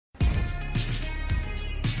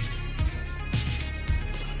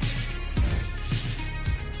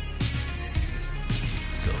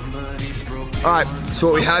All right, so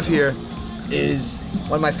what we have here is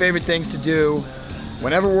one of my favorite things to do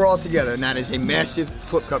whenever we're all together, and that is a massive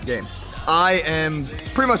Flip Cup game. I am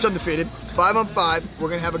pretty much undefeated. It's 5-on-5. We're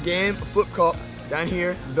going to have a game, a Flip Cup, down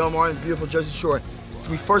here in Belmar, in the beautiful Jersey Shore. It's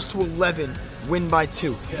going to be first to 11, win by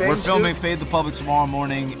 2. We're filming Fade the Public tomorrow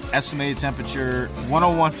morning. Estimated temperature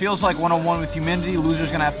 101. Feels like 101 with humidity. Loser's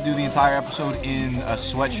going to have to do the entire episode in a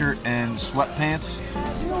sweatshirt and sweatpants.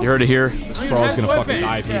 You heard it here. This Frog's gonna fucking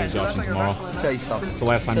die if he adjusts tomorrow. I'll tell you something. It's the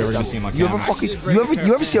last time you're ever gonna see him like you that.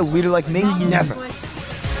 You ever see a leader like me? Never.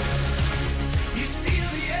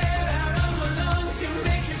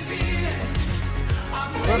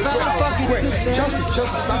 Justin,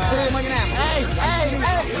 stop playing like an animal.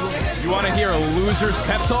 Hey! You want to hear a loser's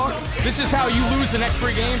pep talk? This is how you lose the next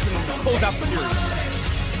 3 games and close out the series.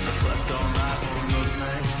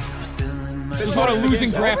 This is what a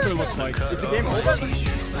losing drafter looks like. Is the game over?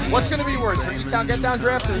 What's going to be worse, the E-Town get down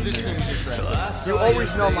draft or this team get draft? You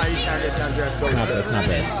always know my E-Town get down draft. Not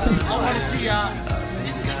bad.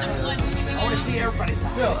 I want to see everybody's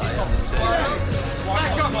bill.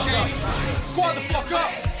 Back up, James. Squad the fuck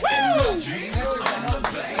up. Woo!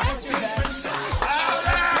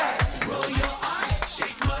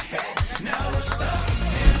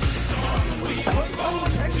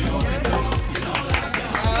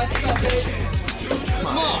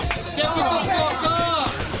 Come on, step the fuck up!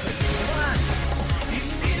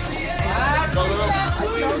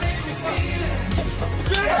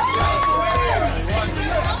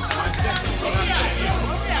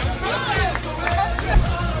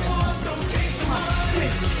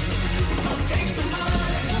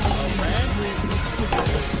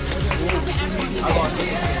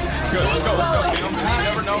 Good, let's go.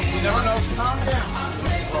 You never know. Calm down.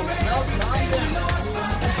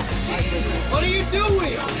 What are you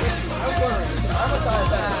doing? I'm worried. I'm a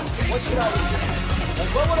diabetic. What should I eat?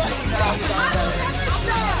 Like, what would I eat now?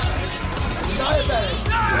 Diabetic.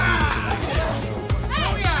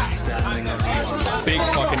 Big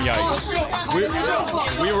fucking yikes.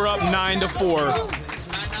 We were up 9-4.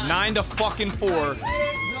 9-4.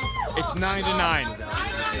 It's 9-9.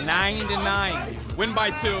 9-9. Win by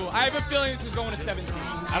 2. I have a feeling this is going to 17.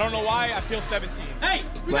 I don't know why. I feel 17. Hey,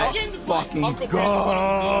 let's fucking go.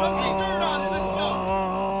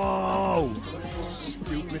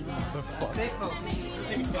 Stupid motherfucker.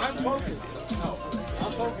 I'm focused.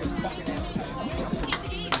 I'm focused.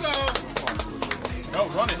 Let's go. Go,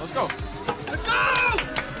 run it. Let's go. Let's go!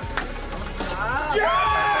 Yeah!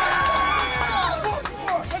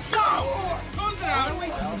 Let's go! Close it out.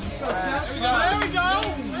 There we go.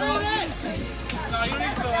 Run it. No, you don't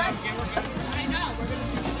need to go out. We're good. I know.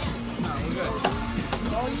 We're good.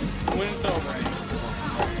 Win's over.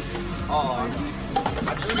 Oh,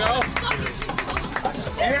 let's go.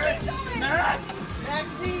 Hear it? Matt!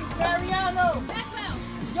 Maxine Mariano!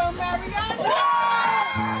 Yo, Mariano!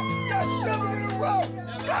 That's 7 in a row!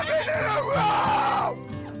 7 in a row!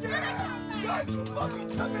 Yeah! Guys, you fucking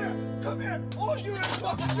come here! Come here! All you that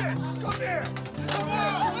fucking shit! Come here!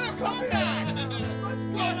 Come here!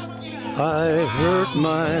 I hurt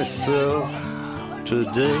myself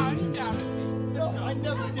today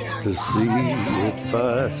to see if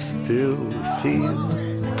I still feel.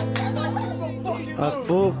 I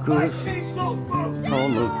focus on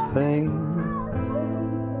the pain,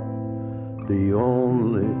 the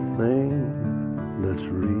only thing that's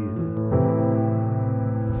real.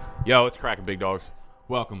 Yo, it's cracking, big dogs.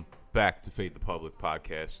 Welcome back to Fade the Public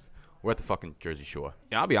podcast. We're at the fucking Jersey Shore.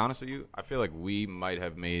 Yeah, I'll be honest with you. I feel like we might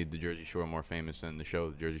have made the Jersey Shore more famous than the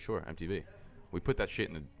show, the Jersey Shore, MTV. We put that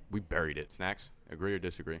shit we buried it. Snacks, agree or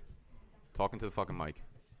disagree? Talking to the fucking mic.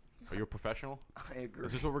 Are you a professional? I agree.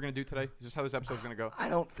 Is this what we're going to do today? Is this how this episode's going to go? I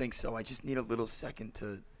don't think so. I just need a little second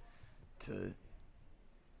to...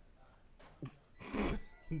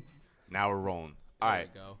 Now we're rolling. All right,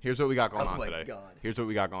 here's what we got going on today. God. Here's what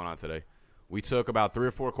we got going on today. We took about 3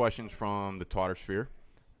 or 4 questions from the Twitter sphere,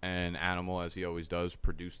 and Animal, as he always does,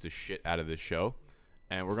 produced the shit out of this show.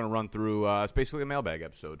 And we're going to run through, it's basically a mailbag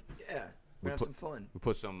episode. Yeah, we're going to have some fun. We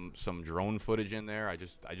put some drone footage in there. I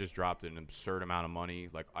just dropped an absurd amount of money.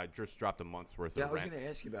 Like, I just dropped a month's worth of rent. Yeah, I was going to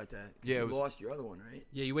ask you about that. Yeah, you lost your other one, right?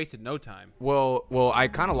 Yeah, you wasted no time. Well, I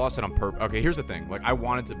kind of lost it on purpose. Okay, here's the thing. Like, I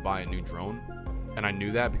wanted to buy a new drone. And I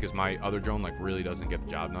knew that because my other drone like really doesn't get the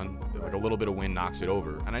job done. Like a little bit of wind knocks it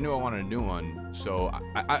over. And I knew I wanted a new one. So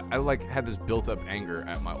I like had this built up anger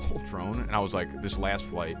at my old drone. And I was like, this last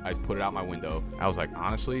flight, I put it out my window. I was like,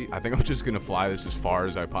 honestly, I think I'm just going to fly this as far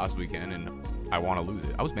as I possibly can. And I want to lose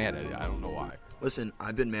it. I was mad at it. I don't know why. Listen,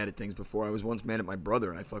 I've been mad at things before. I was once mad at my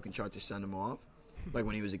brother. I fucking tried to send him off. Like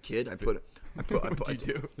when he was a kid, I put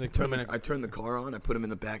I turned the car on. I put him in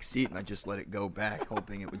the back seat, and I just let it go back,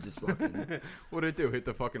 hoping it would just fucking. What did it do? Hit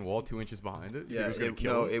the fucking wall 2 inches behind it? Yeah,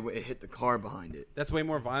 it hit the car behind it. That's way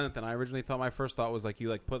more violent than I originally thought. My first thought was like you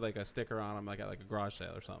like put like a sticker on him like at like a garage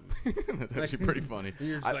sale or something. That's actually pretty funny.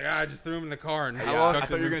 You're just I just threw him in the car and I thought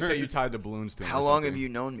you were gonna say you tied the balloons to him. How long have you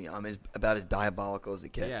known me? I'm about as diabolical as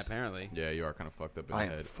it gets. Yeah, apparently. Yeah, you are kind of fucked up in I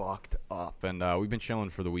the am head. fucked up. And we've been chilling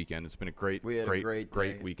for the weekend. It's been a great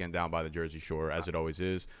weekend down by the Jersey Shore, as it always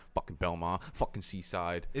is. Fucking Belmont, fucking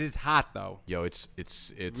Seaside. It is hot though. Yo, it's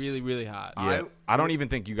really, really hot. Yeah, I don't even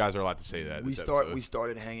think you guys are allowed to say that. We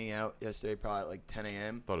started hanging out yesterday, probably at like 10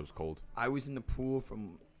 a.m. Thought it was cold. I was in the pool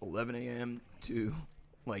from 11 a.m. to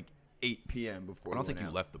like 8 p.m. before. I don't think you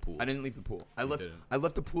left the pool. I didn't leave the pool. I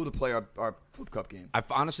left the pool to play our Flip Cup game.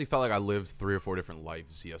 I've honestly felt like I lived 3 or 4 different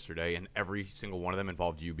lives yesterday, and every single one of them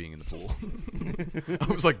involved you being in the pool.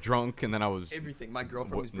 I was like drunk, and then I was everything. My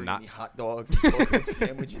girlfriend was bringing me hot dogs and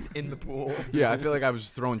sandwiches in the pool. Yeah, I feel like I was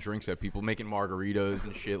throwing drinks at people, making margaritas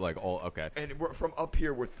and shit. Like And from up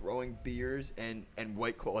here, we're throwing beers and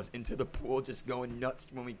White Claws into the pool, just going nuts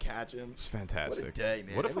when we catch them. It's fantastic. What a day,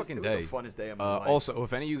 man! What a fucking day! It was the funnest day of my life. Also,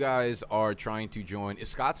 if any of you guys are trying to join, is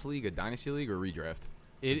Scott's League a Dynasty League or redraft?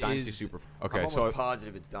 It Dynasty is Super. Okay, I'm almost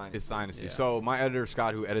positive it's Dynasty. It's Dynasty. Yeah. So my editor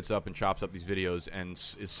Scott, who edits up and chops up these videos, and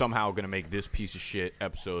is somehow going to make this piece of shit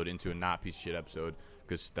episode into a not piece of shit episode,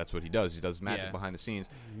 because that's what he does. He does magic behind the scenes.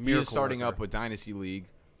 He is starting up a Dynasty League.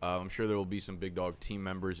 I'm sure there will be some big dog team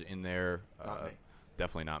members in there. Not me.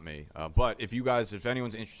 Definitely not me. But if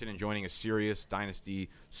anyone's interested in joining a serious Dynasty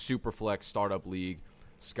Superflex startup league,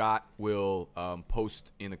 Scott will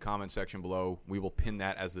post in the comment section below. We will pin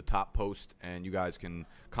that as the top post, and you guys can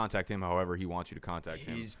contact him however he wants you to contact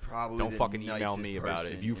him. He's probably don't the fucking email me about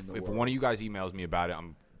it. If one of you guys emails me about it,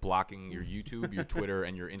 I'm blocking your YouTube, your Twitter,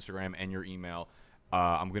 and your Instagram and your email.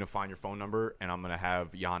 I'm gonna find your phone number, and I'm gonna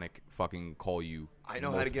have Yannick fucking call you. I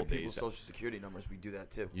know how to get people's social security numbers. We do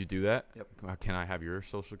that too. You do that? Yep. Can I have your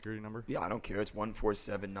social security number? Yeah, I don't care. It's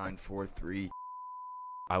 147943.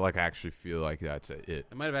 I actually feel like that's it.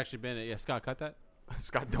 It might have actually been it. Yeah, Scott, cut that.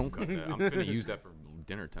 Scott, don't cut that. I'm gonna use that for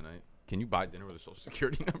dinner tonight. Can you buy dinner with a social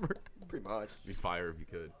security number? Pretty much. Be fire if you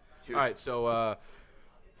could. All right, so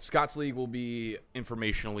Scott's League will be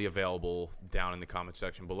informationally available down in the comment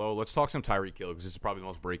section below. Let's talk some Tyreek Hill, because this is probably the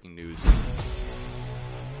most breaking news.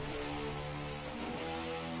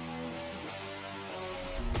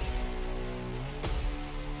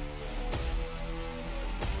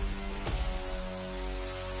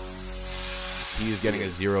 He is getting a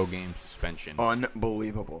 0-game suspension.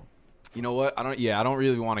 Unbelievable. You know what? I don't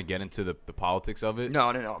really want to get into the politics of it. No,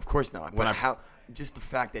 of course not. But just the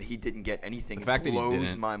fact that he didn't get anything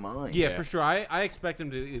blows my mind. Yeah, for sure. I expect him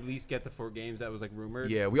to at least get the 4 games that was like rumored.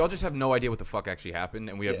 Yeah, we all just have no idea what the fuck actually happened,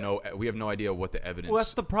 and we have no idea what the evidence. Well,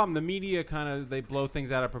 that's the problem. The media they blow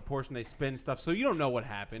things out of proportion. They spin stuff, so you don't know what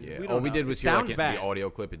happened. Yeah. All we did was hear the audio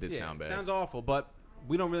clip. It did sound bad. Sounds awful, but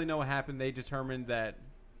we don't really know what happened. They determined that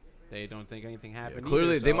they don't think anything happened.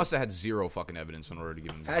 Clearly, they must have had 0 fucking evidence in order to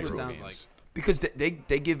give him 0 sounds games. like. Because they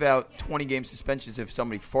give out 20-game suspensions if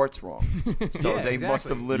somebody farts wrong. So they must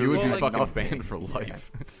have literally you would be had fucking nothing. banned for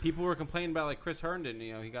life. Yeah. People were complaining about like Chris Herndon.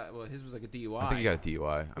 He got his was like a DUI. I think he got a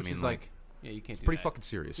DUI. I mean, like yeah, you can't. It's pretty fucking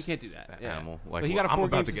serious. You can't do that. Animal. But he got a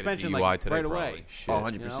 4-game suspension like right away.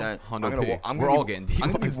 100%. I'm we're all getting DUIs.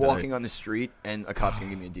 I'm going to be walking on the street, and a cop's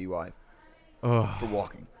going to give me a DUI for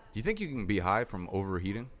walking. Do you think you can be high from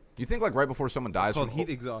overheating? Do you think right before someone dies it's called from heat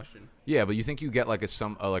exhaustion? Yeah, but you think you get like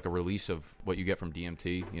a release of what you get from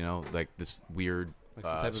DMT? Like this weird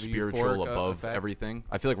spiritual above effect? Everything.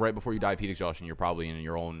 I feel like right before you die of heat exhaustion, you're probably in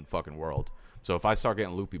your own fucking world. So if I start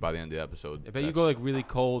getting loopy by the end of the episode, I bet you go like really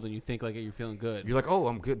cold and you think like you're feeling good. You're like, oh,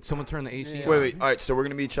 I'm good. Someone turn the AC on. Wait. All right, so we're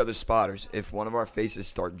gonna be each other's spotters. If one of our faces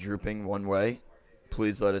start drooping one way,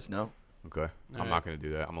 please let us know. Okay. I'm not going to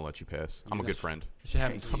do that. I'm going to let you pass. I'm a good friend.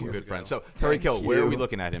 I'm a good friend. So, Tyreek Hill, where are we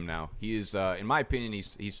looking at him now? He is, in my opinion,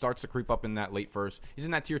 he starts to creep up in that late first. He's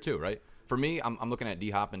in that tier 2, right? For me, I'm looking at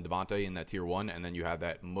D-Hop and Devontae in that tier 1, and then you have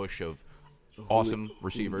that mush of awesome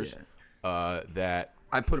receivers that...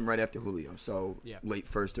 I put him right after Julio, so late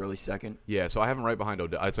first, early second. Yeah, so I have him right behind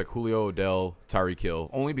Odell. It's like Julio, Odell, Tyreek Hill,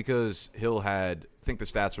 only because Hill had, I think the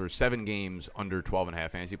stats were 7 games under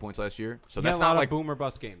 12.5 fantasy points last year. So that's not like boomer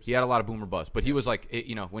bust games. He had a lot of boomer bust, but he was like,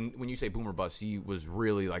 when you say boomer bust, he was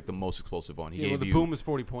really like the most explosive one. He gave the boom is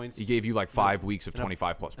 40 points. He gave you like 5 weeks of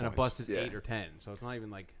 25 plus points. And a bust is 8 or 10, so it's not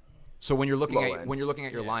even like. So when you're looking Low at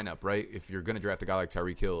end. your lineup, right? If you're going to draft a guy like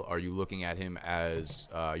Tyreek Hill, are you looking at him as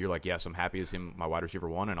you're like, yes, I'm happy as him, my wide receiver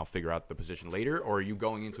 1, and I'll figure out the position later? Or are you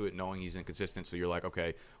going into it knowing he's inconsistent, so you're like,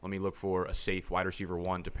 okay, let me look for a safe wide receiver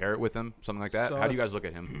 1 to pair it with him, something like that? So How do you guys look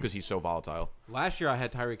at him because he's so volatile? Last year I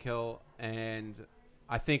had Tyreek Hill, and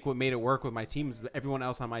I think what made it work with my team is everyone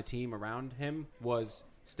else on my team around him was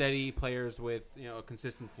steady players with a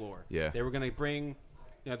consistent floor. Yeah. They were going to bring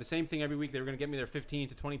the same thing every week. They were going to get me their 15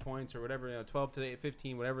 to 20 points or whatever, 12 to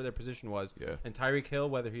 15, whatever their position was. Yeah. And Tyreek Hill,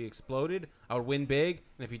 whether he exploded, I would win big,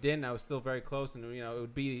 and if he didn't, I was still very close, and that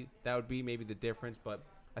would be maybe the difference. But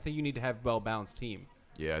I think you need to have a well-balanced team.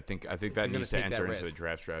 Yeah, I think that you're needs gonna to take enter that into the risk.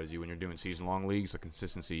 draft strategy. When you're doing season-long leagues, the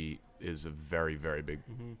consistency is a very, very big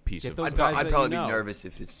piece Get of those it. guys I'd that probably you know. be nervous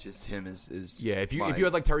if it's just him as Yeah, if you my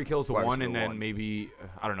had like Tyreek Hill as the wide 1, and receiver then 1. maybe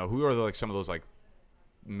I don't know who are like some of those like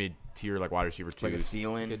mid-tier like wide receiver 2s. like a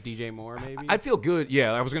Thielen. Get DJ Moore, maybe. I'd feel good.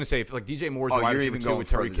 Yeah, I was gonna say if, like DJ Moore's Oh, wide you're receiver even 2 with with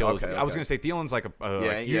Tyreek further- Hill. okay, I was okay. gonna say Thielen's like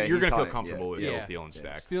Yeah, you're he's gonna feel high, comfortable with yeah. Thielen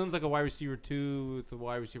stack. Stealen's like a wide receiver 2 with the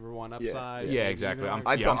wide receiver 1 upside. Yeah, exactly. I'm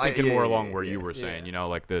thinking more along where you were saying,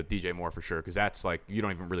 like the DJ Moore for sure, because that's like you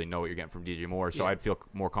don't even really know what you're getting from DJ Moore. So Yeah. I'd feel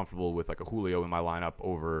more comfortable with like a Julio in my lineup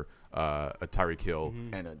over a Tyreek Hill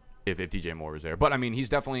and if DJ Moore was there. But I mean, he's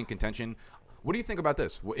definitely in contention. What do you think about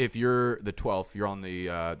this? If you're the 12th, you're on the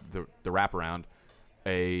wraparound,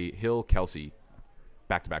 a Hill Kelsey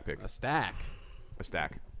back-to-back pick, A stack. a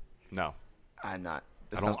stack. No, I'm not.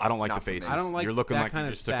 I don't like not the for me. faces. I don't like You're looking that like kind you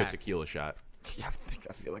of just took a stack. tequila shot. Yeah,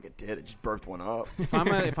 I feel like I did. I just burped one up. If I'm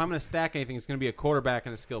gonna stack anything, it's gonna be a quarterback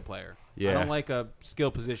and a skill player. Yeah. I don't like a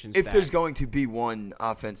skill position. If stack. there's going to be one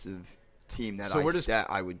offensive team that So where does-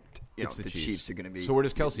 I would. It's the Chiefs are going to be. So where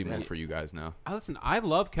does Kelsey move for you guys now? Listen, I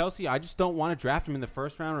love Kelsey. I just don't want to draft him in the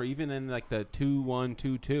first round or even in like the 2-1,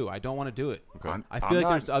 2-2. I don't want to do it. Okay. I feel like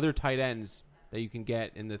there's other tight ends that you can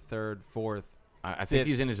get in the third, fourth. I think fifth.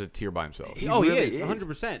 he's in as a tier by himself. He he really is is.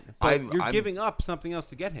 100%. But you're I'm- giving up something else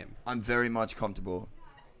to get him. I'm very much comfortable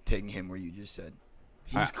taking him where you just said.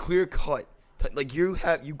 He's clear cut. Like you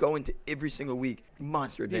go into every single week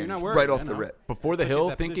monster Yeah, you're advantage not worried, right off I the know. rip. Before the Especially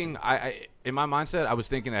Hill, at that thinking I in my mindset, I was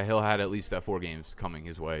thinking that Hill had at least 4 games coming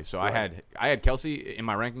his way. So Right. I had Kelsey in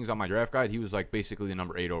my rankings on my draft guide. He was like basically the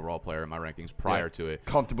number 8 overall player in my rankings prior to it.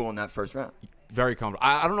 Comfortable in that first round. Very comfortable.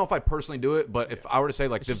 I don't know if I personally do it, but if I were to say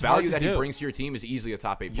like the just hard value to that he do. brings to your team is easily a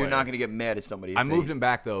top 8 player. You're not going to get mad at somebody. I moved him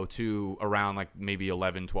back though to around like maybe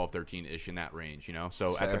 11, 12, 13 ish in that range,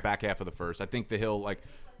 So at the Fair. back half of the first, I think the Hill like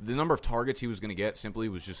the number of targets he was going to get simply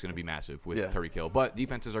was just going to be massive with Tyreek Hill. But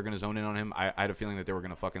defenses are going to zone in on him. I had a feeling that they were going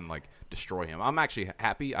to fucking like destroy him. I'm actually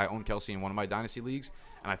happy. I own Kelsey in one of my dynasty leagues,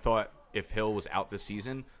 and I thought if Hill was out this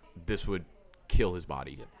season, this would kill his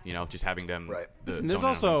body. Just having them. Right. Listen, there's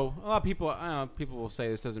also a lot of people. I don't know, people will say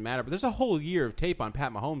this doesn't matter, but there's a whole year of tape on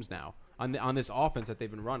Pat Mahomes now on this offense that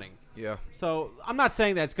they've been running. Yeah. So I'm not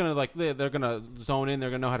saying that it's gonna like they're gonna zone in,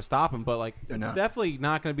 they're gonna know how to stop him, but like They're it's not. definitely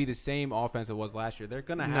not gonna be the same offense it was last year. They're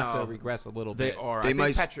gonna have No. to regress a little They bit. are. They I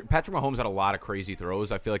think might- Patrick Mahomes had a lot of crazy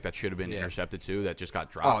throws. I feel like that should have been intercepted too. That just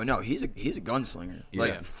got dropped. Oh no, he's a gunslinger. Yeah.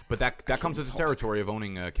 Like But that comes with the territory of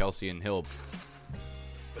owning Kelsey and Hill.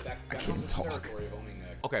 I can't even talk.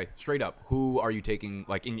 Okay, straight up, who are you taking?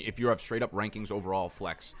 Like, if you have straight up rankings overall,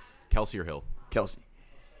 flex, Kelsey or Hill? Kelsey.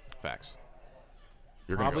 Facts.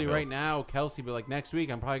 You're gonna Probably go Hill. right now, Kelsey, but like next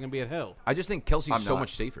week, I'm probably gonna be at Hill. I just think Kelsey's I'm so not.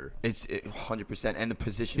 much safer. It's 100%, and the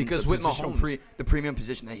position Because the with positional Mahomes- the premium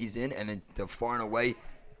position that he's in, and the far and away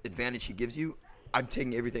advantage he gives you, I'm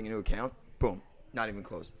taking everything into account. Boom, not even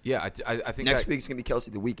close. Yeah, I think Next that- week it's gonna be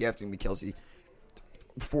Kelsey. The week after it's gonna be Kelsey.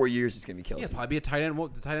 4 years it's gonna be Kelsey. Yeah, probably be a tight end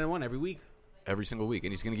one every week. every single week,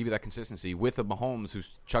 and he's going to give you that consistency with a Mahomes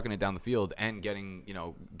who's chucking it down the field and getting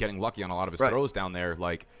lucky on a lot of his Right. throws down there.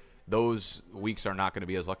 Like those weeks are not going to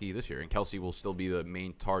be as lucky this year, and Kelsey will still be the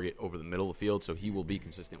main target over the middle of the field, so he will be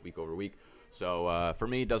consistent week over week. So for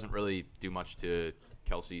me, it doesn't really do much to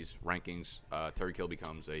Kelsey's rankings. Tyreek Hill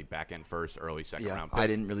becomes a back end first, early second Yeah, round pick. I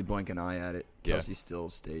didn't really blink an eye at it. Yeah. Kelsey still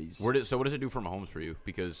stays. So what does it do for Mahomes for you?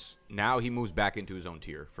 Because now he moves back into his own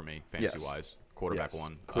tier for me, fantasy-wise. Quarterback Yes.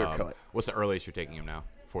 one. Clear cut. What's the earliest you're taking him now?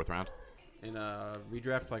 4th round? In a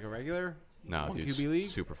redraft like a regular? No, One dude. QB league?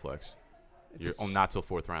 Super flex. If You're it's not till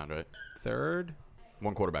 4th round, right? third?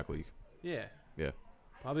 1 quarterback league. Yeah. Yeah.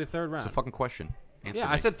 Probably the third round. It's a fucking question. Answer yeah,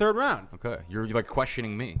 me. I said third round. Okay. You're like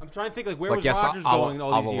questioning me. I'm trying to think like where Like, was yes, Rodgers I'll- going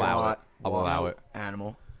all I'll these years? allow it. I'll allow it.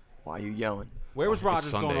 Animal. Why are you yelling? Where was It's Rodgers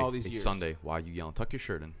Sunday. going all these It's years? Sunday. Why are you yelling? Tuck your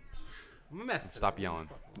shirt in. I'm a mess. Stop yelling.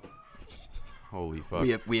 Holy fuck.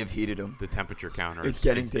 We have heated him. The temperature counter. It's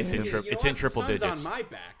getting to it's him. in triple digits. on my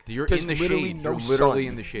back. You're There's in the literally shade. no You're literally sun.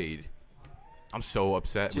 in the shade. I'm so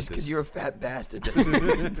upset. Just with because this. you're a fat bastard.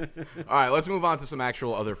 All right, let's move on to some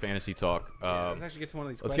actual other fantasy talk. Let's actually get to one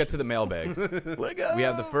of these Let's get to the questions. mailbags. Let go. We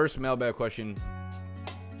have the first mailbag question.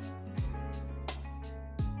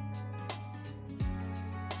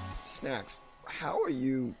 Snacks, how are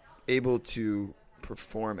you able to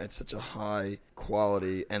perform at such a high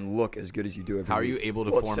quality and look as good as you do every How are week? you able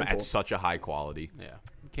to Well, it's form simple. at such a high quality? Yeah.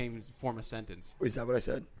 Can't even form a sentence. Is that what I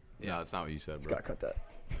said? No, that's not what you said, Just bro. gotta cut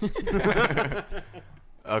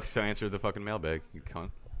that. So answer the fucking mailbag, you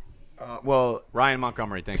cunt. Well, Ryan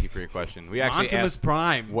Montgomery, thank you for your question. We actually Montimus asked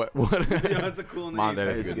Prime. what Yeah, that's a cool name. That that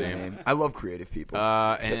is is a good name. I love creative people.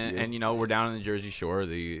 Except you. And you know we're down in the Jersey Shore,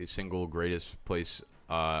 the single greatest place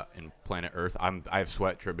in planet Earth. I have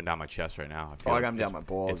sweat dripping down my chest right now. I got them down my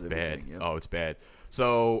balls. It's bad. everything, yeah. Oh, it's bad.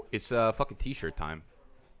 So it's fucking t-shirt time,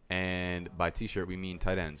 and by t-shirt we mean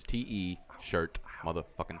tight ends. T-E shirt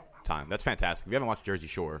motherfucking time. That's fantastic. If you haven't watched Jersey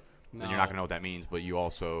Shore, then you're not gonna know what that means. But you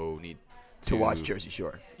also need to watch Jersey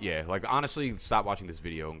Shore. Yeah, like honestly, stop watching this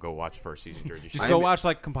video and go watch first season Jersey Shore. Just go watch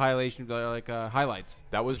like compilation, like highlights.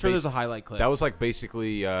 That was I'm sure there's a highlight clip. That was like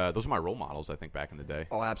basically those were my role models. I think back in the day.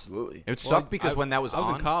 Oh, absolutely. It sucked because when that was I was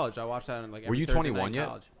on, in college. I watched that in like. Were you 21 yet?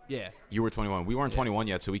 College. Yeah. You were 21. We weren't 21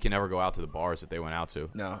 yet, so we can never go out to the bars that they went out to.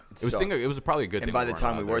 No, It was probably a good thing. And by the weren't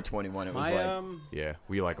time out we there. were 21, it was My like Yeah,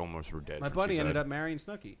 we like almost were dead. my from buddy suicide. ended up marrying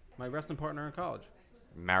Snooki, my wrestling partner in college.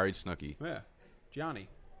 married Snooki. Yeah, Gianni.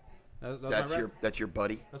 that's your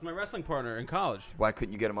buddy. That's my wrestling partner in college. Why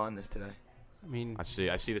couldn't you get him on this today? I mean, I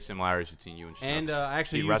see the similarities between you and Snooks. and I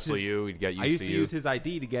actually he'd used wrestle his, you. He'd get used I used to to you. use his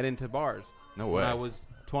ID to get into bars. No When way. I was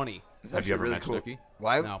 20. It's Have you actually ever really met cool. Snooki?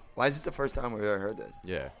 Why? No. Why is this the first time we've ever heard this?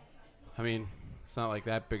 Yeah, I mean, it's not like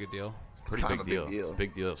that big a deal. pretty kind big of a deal. big deal. It's a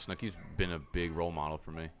big deal. Snooki's been a big role model for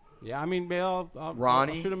me. Yeah, I mean, maybe I'll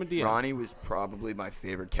Ronnie, shoot him a DM. Ronnie was probably my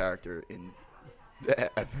favorite character in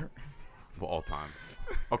ever. Of all time.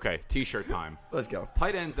 Okay, t-shirt time. Let's go.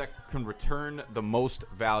 Tight ends that can return the most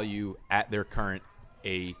value at their current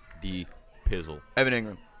AD pizzle. Evan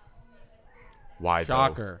Ingram. Why though?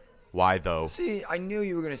 Shocker. Why though? See, I knew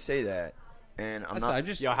you were gonna say that, and I'm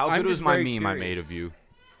not. Yo, how good was my meme I made of you?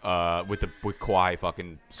 With Kawhi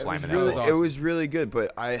fucking slamming that really, ball? it was really good,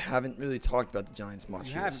 but I haven't really talked about the Giants much.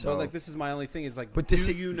 You here, have, so but like this is my only thing is like, But this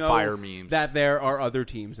do is- you know Fire memes. that there are other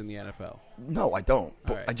teams in the NFL? no, I don't.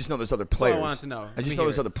 But Alright. I just know there's other all I players. wanted to know. I Let just me know hear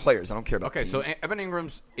there's it. other players. I don't care about. Okay, so teams. Evan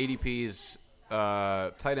Ingram's ADP's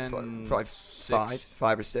tight end probably six,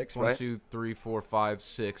 five or six, 1, right? 2, 3, 4, 5,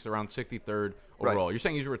 6, around 63rd Right. overall. You're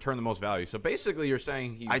saying he's return the most value. So basically, you're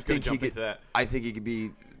saying he's I going to think he jump could. into that. I think he could be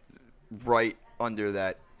right under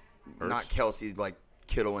that. Ertz? Not Kelsey, like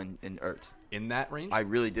Kittle and Ertz. In that range, I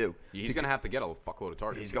really do. he's going to have to get a fuckload of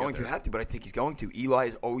targets. He's get going to there. have to, but I think he's going to. Eli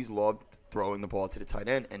has always loved throwing the ball to the tight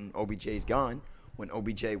end, and OBJ's gone. When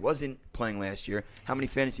OBJ wasn't playing last year, how many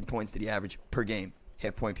fantasy points did he average per game?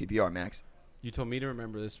 Half point PPR, max. You told me to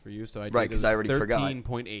remember this for you, so I did. Right, It 'cause was I already forgot.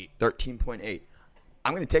 13.8. 13.8.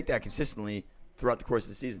 I'm going to take that consistently throughout the course of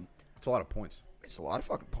the season. It's a lot of points. It's a lot of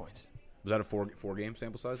fucking points. Was that a four game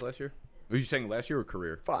sample size last year? Were you saying last year or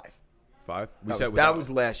career? 5. 5? That was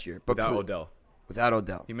last year. But without cool. Odell. Without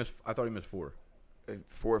Odell. He missed. I thought he missed 4.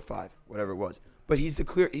 4 or 5, whatever it was. But he's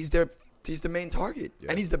the main target, Yeah.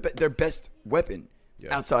 and he's their best weapon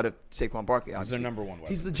outside of Saquon Barkley. He's their number one weapon.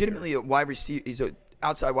 He's legitimately a wide receiver. He's a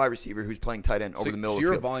outside wide receiver who's playing tight end over the middle So of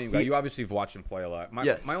you're the a field. volume guy. You obviously have watched him play a lot. My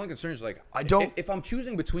Yes. only concern is like I don't- If I'm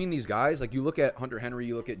choosing between these guys, like you look at Hunter Henry,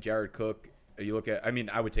 you look at Jared Cook, you look at. I mean,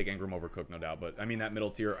 I would take Ingram over Cook, no doubt. But I mean that middle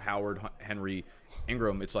tier, Howard, Henry,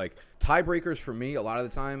 Ingram. It's like tiebreakers for me. A lot of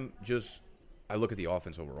the time, just I look at the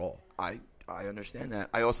offense overall. I understand that.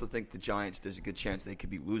 I also think the Giants, there's a good chance they could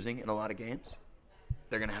be losing in a lot of games.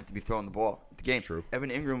 They're going to have to be throwing the ball. The game. True.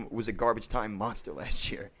 Evan Ingram was a garbage time monster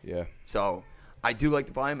last year. Yeah. So I do like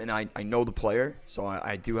the volume, and I know the player, so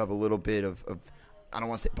I do have a little bit of I don't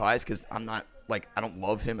want to say bias because I'm not like I don't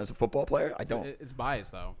love him as a football player. I don't. It's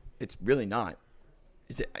biased though. It's really not.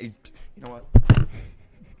 You know what?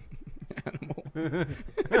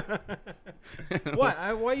 What?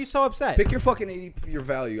 Why are you so upset? Pick your fucking 80 for your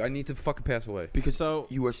value. I need to fucking pass away. Because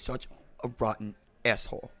you are such a rotten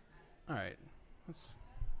asshole. All right. That's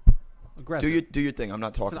aggressive. Do your thing. I'm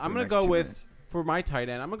not talking. Listen, I'm going gonna to go with for my tight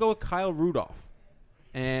end. I'm gonna go with Kyle Rudolph.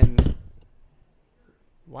 And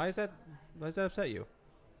why does that upset you?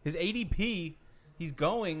 His ADP, he's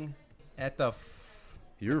going at the.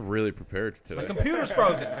 You're really prepared My today. computer's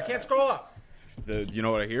frozen. I can't scroll up. You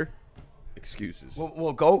know what I hear? Excuses.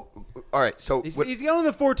 We'll go. All right. So He's going in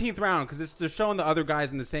the 14th round because they're showing the other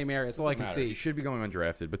guys in the same area. That's all I can You see. should be going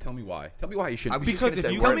undrafted, but tell me why. Tell me why you shouldn't. I was be. just gonna Because if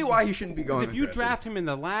say, you Tell me why he shouldn't be going. Because if you undrafted. draft him in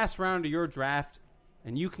the last round of your draft,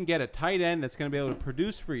 and you can get a tight end that's going to be able to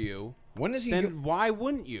produce for you, When is he? then why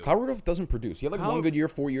wouldn't you? Kyle Rudolph doesn't produce. He had like Kyle- one good year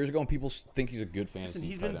 4 years ago, and people think he's a good fantasy. Listen,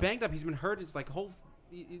 he's tight been end. banged up. He's been hurt. It's like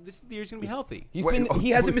this is the year he's going to be healthy. He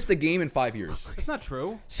hasn't missed a game in 5 years. That's not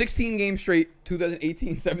true. 16 games straight,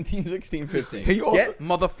 2018, 17, 16, 15. He also- Get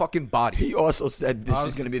motherfucking body. He also said this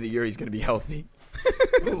is going to be the year he's going to be healthy.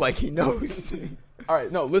 Like he knows. All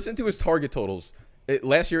right, no, listen to his target totals.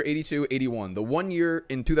 Last year, 82, 81. The 1 year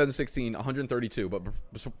in 2016, 132. But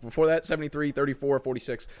before that, 73, 34,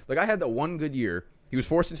 46. Like, I had that one good year. He was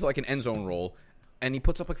forced into, like, an end zone role, and he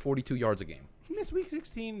puts up, like, 42 yards a game. He missed week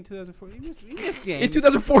 16 in 2014. He missed games. In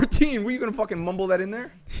 2014, were you going to fucking mumble that in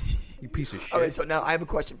there? You piece of shit. All right, so now I have a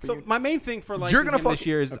question for So you. my main thing for liking You're gonna him this fucking-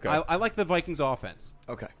 year is Okay. I like the Vikings offense.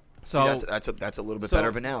 Okay. So See, that's a little bit so better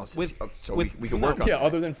of analysis. with- So with- we can work on Yeah, that.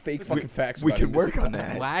 other than fake fucking facts. We about can him. work on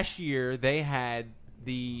that. last year they had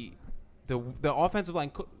the offensive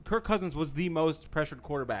line. Kirk Cousins was the most pressured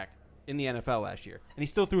quarterback in the NFL last year, and he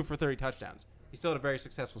still threw for 30 touchdowns. He still had a very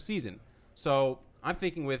successful season. So I'm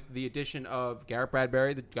thinking with the addition of Garrett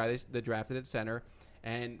Bradbury, the guy they drafted at center,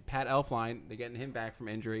 and Pat Elflein, they're getting him back from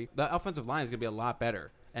injury. The offensive line is going to be a lot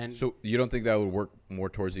better. And So you don't think that would work more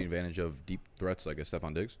towards the advantage of deep threats like a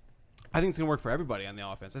Stephon Diggs? I think it's going to work for everybody on the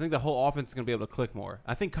offense. I think the whole offense is going to be able to click more.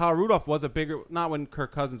 I think Kyle Rudolph was a bigger, not when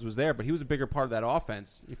Kirk Cousins was there, but he was a bigger part of that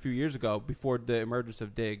offense a few years ago before the emergence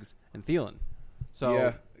of Diggs and Thielen. So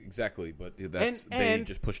yeah, exactly. But that's they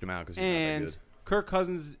just pushed him out because he's not that and good. Kirk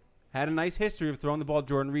Cousins had a nice history of throwing the ball to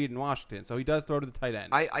Jordan Reed in Washington, so he does throw to the tight end.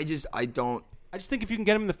 I don't. I just think if you can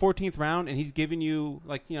get him in the 14th round and he's giving you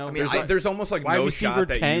There's almost like wide no receiver shot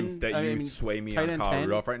that 10, you'd sway me tight on end Kyle 10.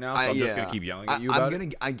 Rudolph right now. So I'm just gonna keep yelling at you about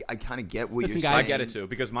it. I kind of get what Listen, you're guys, saying. I get it too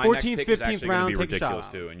because my 14th, next pick is 15th actually going to round, be take a shot ridiculous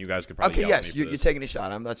on too, and you guys could probably Okay, yell yes, at me for you're this. taking a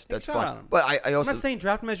shot. That's Take a shot on fine. him. But I I'm also not saying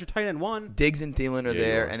draft him as your tight end one. Diggs and Thielen are Yeah,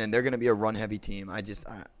 there, you are. and then they're going to be a run-heavy team. I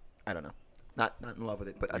don't know. Not in love with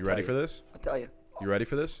it. But You ready for this? I'll tell you. You ready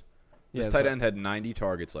for this? Yeah, This tight end had 90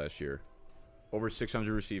 targets last year, over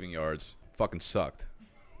 600 receiving yards. Fucking sucked.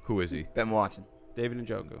 Who is he? Ben Watson. David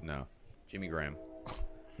Njoku. No, Jimmy Graham.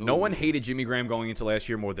 No one hated Jimmy Graham going into last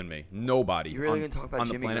year more than me. Nobody. You really on, going to talk about on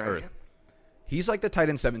the Jimmy planet Graham? Earth. He's like the tight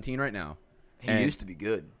end 17 right now. He And used to be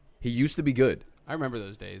good. He used to be good. I remember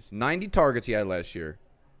those days. 90 targets he had last year.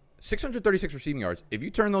 636 receiving yards. If you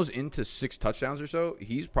turn those into 6 touchdowns or so,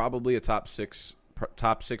 he's probably a top 6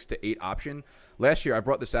 to 8 option. Last year, I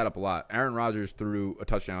brought this stat up a lot. Aaron Rodgers threw a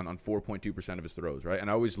touchdown on 4.2% of his throws, right? And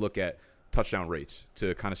I always look at touchdown rates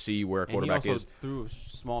to kind of see where a quarterback and he also is. threw a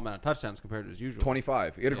small amount of touchdowns compared to his usual.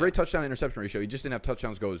 25. He had a great touchdown interception ratio. He just didn't have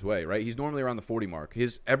touchdowns go his way, right? He's normally around the 40 mark.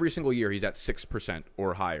 Every single year he's at 6%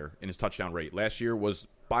 or higher in his touchdown rate. Last year was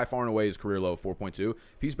by far and away his career low, 4.2. If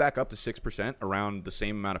he's back up to 6%, around the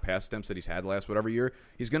same amount of pass attempts that he's had the last whatever year,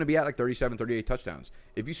 he's going to be at like 37, 38 touchdowns.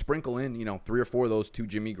 If you sprinkle in, 3 or 4 of those to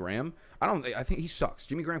Jimmy Graham, I think he sucks.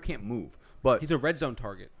 Jimmy Graham can't move, but He's a red zone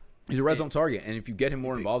target. he's a red zone target, and if you get him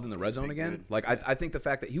more involved in the red zone again, like I think the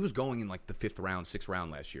fact that he was going in like the 5th round, 6th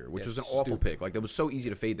round last year, which was an awful pick, like that was so easy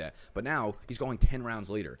to fade that. But now he's going 10 rounds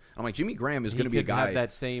later. I'm like, Jimmy Graham is going to be a guy have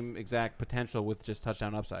that same exact potential with just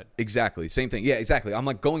touchdown upside. Exactly, same thing. Yeah, exactly. I'm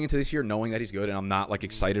like going into this year knowing that he's good, and I'm not like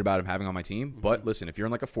excited about him having on my team. But listen, if you're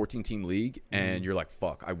in like a 14-team league and you're like,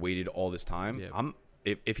 fuck, I waited all this time. Yeah.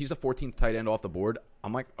 If he's the 14th tight end off the board,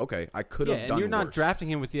 I'm like, okay, I could have done and you're not worse. drafting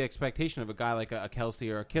him with the expectation of a guy like a Kelsey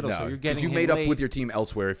or a Kittle, No, so you're 'cause getting you him made up late. with your team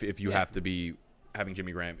elsewhere if you have to be having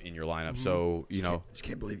Jimmy Graham in your lineup. So Just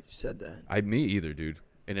can't believe you said that. me either, dude.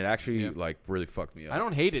 And it actually like really fucked me up. I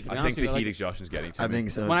don't hate it. To be I honest think with the you. heat exhaustion's getting to I me. think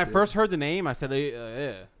so. When I too. first heard the name, I said,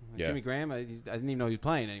 Yeah. Jimmy Graham. I didn't even know he was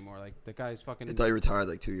playing anymore. Like the guy's fucking. I thought he retired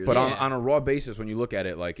like 2 years But ago. on a raw basis, when you look at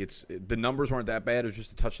it, like the numbers weren't that bad. It was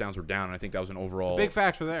just the touchdowns were down. And I think that was an overall big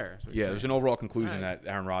facts were there. is what you're there's saying. an overall conclusion All right. that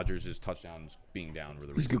Aaron Rodgers' touchdowns being down were the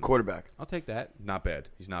He's a reason. good quarterback. I'll take that. Not bad.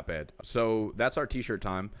 He's not bad. So that's our T-shirt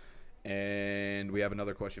time, and we have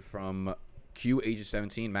another question from Q, ages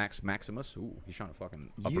 17, Maximus. Ooh, he's trying to fucking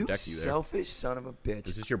upper You deck you there. selfish son of a bitch.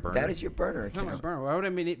 Is this your burner? That is your burner It's not my account. burner. Why would I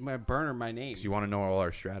make my burner my name? Because you want to know all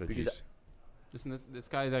our strategies. Because Listen, this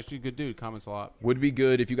guy is actually a good dude. Comments a lot. Would be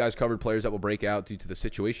good if you guys covered players that will break out due to the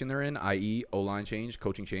situation they're in, i.e. O-line change,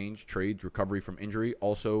 coaching change, trades, recovery from injury.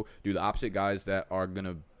 Also, do the opposite, guys that are going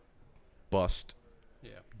to bust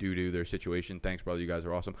due to their situation. Thanks, brother. You guys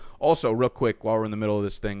are awesome. Also, real quick, while we're in the middle of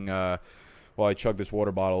this thing, while I chug this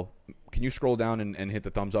water bottle, can you scroll down and hit the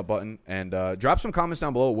thumbs up button and drop some comments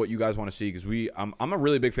down below what you guys want to see, because I'm a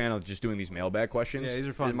really big fan of just doing these mailbag questions. Yeah, these are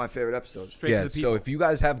These fun. are my favorite episodes. Straight to the people. So if you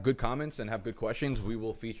guys have good comments and have good questions, we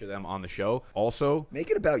will feature them on the show. Also, Make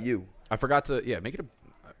it about you. I forgot to make it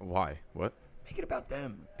a why? What? Make it about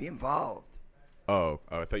them. Be involved. Oh,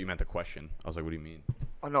 I thought you meant the question. I was like, what do you mean?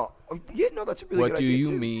 Oh, no. Yeah, no, that's a really What good do idea, you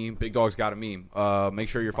too. mean? Big Dog's got a meme. Make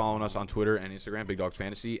sure you're following us on Twitter and Instagram, Big Dogs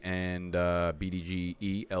Fantasy and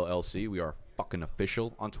BDGE LLC. We are fucking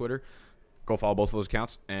official on Twitter. Go follow both of those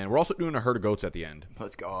accounts. And we're also doing a herd of goats at the end.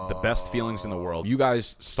 Let's go. The best feelings in the world. You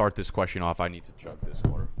guys start this question off. I need to chug this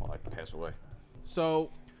water while I pass away. So,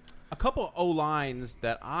 a couple of O-lines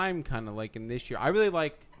that I'm kind of liking this year. I really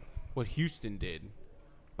like what Houston did.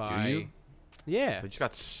 Do you? Yeah. They just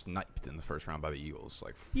got sniped in the first round by the Eagles.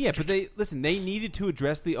 Like, Yeah, but they needed to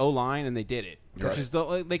address the O-line, and they did it. Right. Which is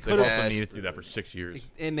they They've could also have, needed to do that for 6 years.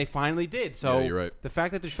 and they finally did. So Yeah, you're right. the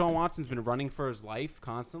fact that Deshaun Watson's been running for his life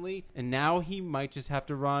constantly, and now he might just have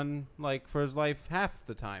to run like for his life half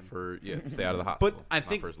the time. Stay out of the hospital. But I Not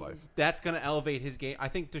think for his life. that's going to elevate his game. I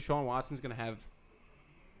think Deshaun Watson's going to have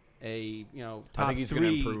a top I think he's three.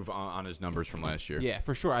 going to improve on his numbers from last year. Yeah,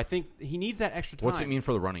 for sure. I think he needs that extra time. What's it mean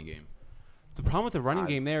for the running game? The problem with the running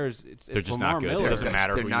game there is it's They're just Lamar not good. Miller. It doesn't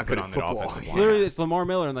matter They're who not you put good at on the football. offensive line. Literally, it's Lamar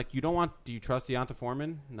Miller, and like you don't want. Do you trust Deonta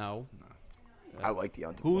Foreman? No. I like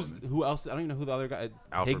Deonta Who's Foreman. who else? I don't even know who the other guy.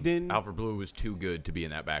 Alfred, Higdon. Alfred Blue was too good to be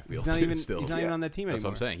in that backfield. He's not even. Still. He's not even on that team That's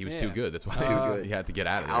anymore. what I'm saying. He was Yeah. too good. That's why Too good. he had to get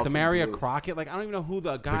out of there. Alfred Demaria Blue. Crockett. Like I don't even know who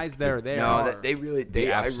the guys there. No, are. they really,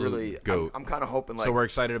 they, I absolute really, goat. I'm kind of hoping like. So we're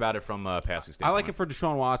excited about it from a passing standpoint. I like it for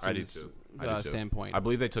Deshaun Watson's I do too. standpoint. I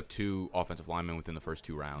believe they took 2 offensive linemen within the first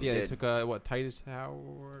 2 rounds. Yeah, they did. took Titus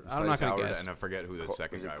Howard. I'm Titus not going to Howard, guess. And I forget who the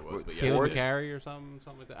second was it guy was. But yeah, Caleb Ford? McCary or something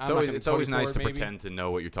like that. it's always nice to maybe. pretend to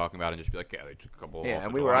know what you're talking about and just be like, yeah, they took a couple. Yeah, and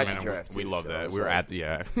offensive we were at linemen the and draft, We too, love so that. it's We were like- at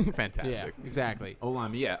the fantastic. Yeah, exactly.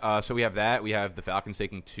 O-line, yeah. So we have that. We have the Falcons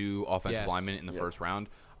taking 2 offensive Yes. linemen in the first round.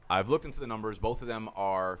 I've looked into the numbers. Both of them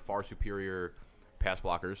are far superior pass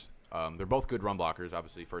blockers. They're both good run blockers.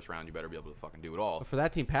 Obviously, first round, you better be able to fucking do it all. But for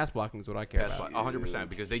that team, pass blocking is what I care about. 100%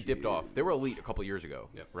 because they dipped off. They were elite a couple years ago,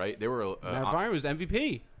 right? They were Matt Ryan was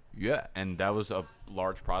MVP. yeah, and that was a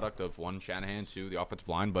large product of one Shanahan, 2 the offensive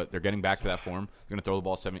line. But they're getting back to that form. They're gonna throw the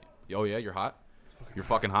ball 70. Oh yeah, you're hot. You're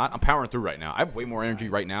fucking hot. I'm powering through right now. I have way more energy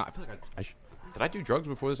right now. I feel like did I do drugs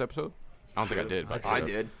before this episode? I don't think I did. But I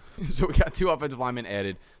did. So we got 2 offensive linemen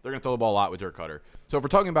added. They're going to throw the ball a lot with Dirk Cutter. So if we're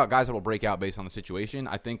talking about guys that will break out based on the situation,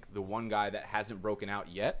 I think the one guy that hasn't broken out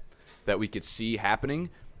yet that we could see happening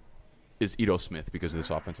is Ito Smith because of this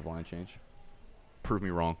offensive line change. Prove me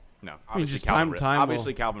wrong. No, obviously just Calvin. time will-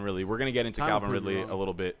 Obviously Calvin Ridley. We're going to get into Time will Calvin prove you Ridley wrong. a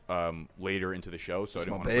little bit later into the show, so I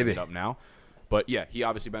didn't my want to bring baby. it up now. But yeah, he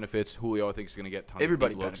obviously benefits. Julio, I think, is going to get tons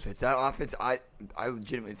Everybody of deep looks. benefits. That offense, I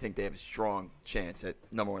legitimately think they have a strong chance at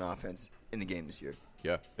 #1 offense in the game this year.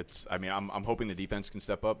 Yeah, I'm hoping the defense can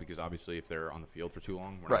step up because obviously if they're on the field for too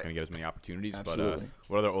long, we're not Right. going to get as many opportunities. Absolutely. But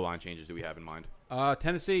what other O-line changes do we have in mind?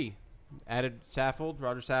 Tennessee added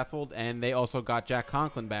Roger Saffold, and they also got Jack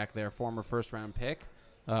Conklin back, their former first-round pick.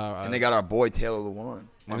 And they got our boy Taylor Lewan.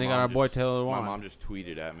 And they got our boy Taylor Lewan. My mom just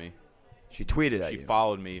tweeted at me. She tweeted at She you.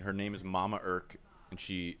 followed me. Her name is Mama Irk, and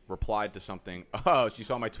she replied to something. Oh, she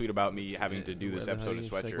saw my tweet about me having to do this Where the episode hell of you-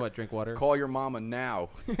 she's like, Sweatshirt. what, drink water? Call your mama now.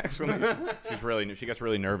 She gets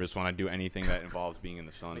really nervous when I do anything that involves being in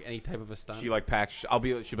the sun. Like any type of a stunt. She like packs. She'll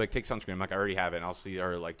be like, take sunscreen. I'm like, I already have it. And I'll see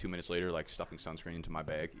her like 2 minutes later, like stuffing sunscreen into my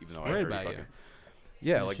bag, even though I Worried already about you. fucking.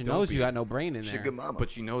 Yeah, like she don't knows be- you got no brain in She's there. a good mama. But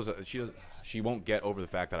she knows that she won't get over the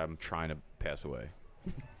fact that I'm trying to pass away.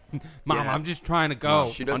 Mom, Yeah. I'm just trying to go.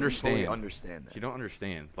 She doesn't understand. fully understand that. She don't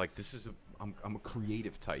understand. Like this is I'm a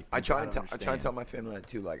creative type. I try to tell. tell my family that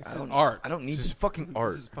too. Like I don't art. I don't need This is to. fucking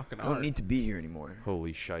art. This is fucking I don't art. need to be here anymore.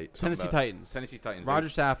 Holy shite. Tennessee Titans. Tennessee Titans. Roger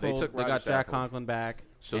They Saffold. took They Roger got Jack Saffold. Conklin back.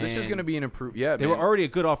 So this is and going to be an improve. Yeah, They man. were already a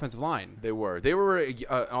good offensive line. They were an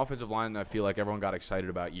offensive line that I feel like everyone got excited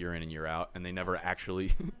about year in and year out, and they never actually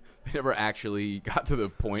got to the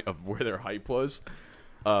point of where their hype was.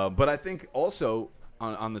 But I think also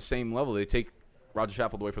on the same level, they take Roger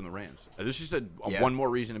Saffold away from the Rams. This is just one more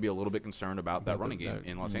reason to be a little bit concerned about that running game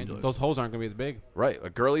in Los Angeles. Those holes aren't going to be as big. Right.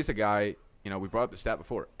 Like Gurley's a guy, we brought up the stat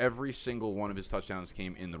before. Every single one of his touchdowns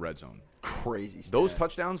came in the red zone. Crazy stat. Those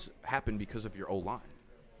touchdowns happen because of your O-line.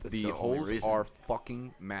 That's The the only holes reason. are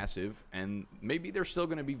fucking massive, and maybe they're still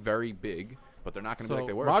going to be very big, but they're not going to be So like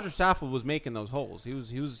they were. Roger Saffold was making those holes. He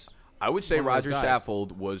was I would say one of those Roger guys.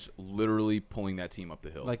 Saffold was literally pulling that team up the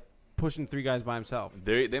hill. like pushing 3 guys by himself.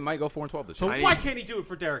 They might go 4-12 this So year. why can't he do it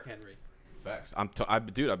for Derrick Henry? Facts. I've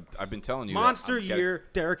been telling you. Monster that I'm year,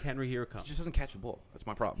 Derrick Henry, here it He comes. just doesn't catch the ball. That's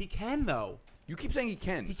my problem. He can though. You keep saying he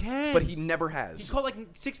can. He can. But he never has. He caught like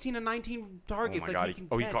 16 and 19 Oh targets. my like god! he can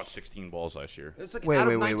He catch. caught 16 balls last year. It's like Wait, out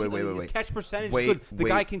wait, of wait, 19, wait, his wait. catch percentage Wait, is good. The wait.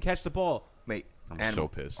 guy can catch the ball. Mate, I'm Animal, so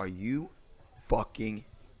pissed. Are you fucking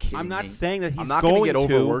kidding I'm not me? saying that he's I'm not gonna going get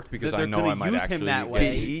to. overworked because that I they're know gonna I might use actually him that get- way.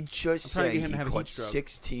 Did he just I'm trying to say get him he to have a caught heat stroke.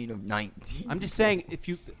 16 of 19? I'm just saying if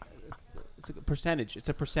you. It's a percentage. It's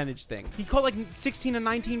a percentage thing. He caught like 16 and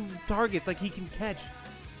 19 targets. Like he can catch.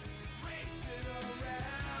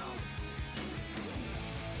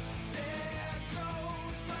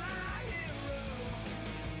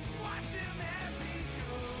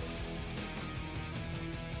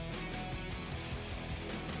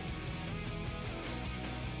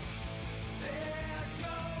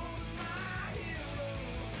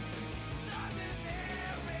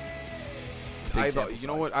 You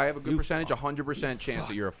know what? I have a good You percentage, 100% chance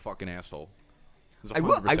that you're a fucking asshole. There's a I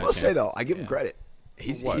 100% will say chance. though, I give him credit.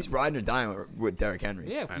 He's What? riding or dying with Derrick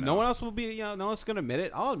Henry. Yeah. I No know. one else will be. No one's gonna admit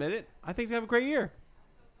it. I'll admit it. I think he's gonna have a great year.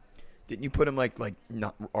 Didn't you put him like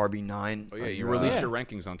not RB9? Oh yeah, on you your, released Yeah. your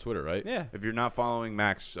rankings on Twitter, right? Yeah. If you're not following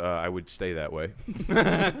Max, I would stay that way.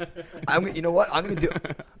 You know what?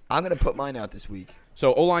 I'm gonna put mine out this week.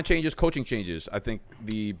 So O-line changes, coaching changes. I think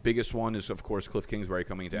the biggest one is, of course, Cliff Kingsbury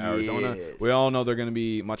coming into Arizona. Yes. We all know they're going to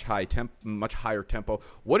be much higher tempo.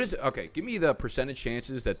 What is okay? Give me the percentage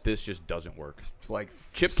chances that this just doesn't work. Like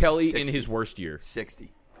Chip Kelly 60. in his worst year,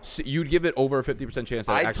 60. You'd give it over a 50% chance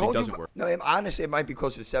that it actually doesn't work. No, honestly, it might be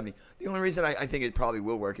closer to 70. The only reason I think it probably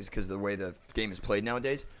will work is because of the way the game is played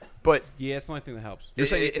nowadays. But Yeah, it's the only thing that helps. You're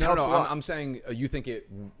saying it helps a lot. I'm saying you think it.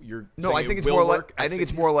 You're no, saying I think it it's will more work. I think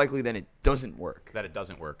it's more likely than it doesn't work. that it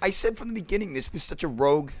doesn't work. I said from the beginning this was such a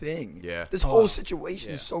rogue thing. Yeah. This whole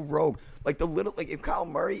situation is so rogue. Like if Kyle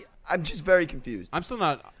Murray, I'm just very confused. I'm still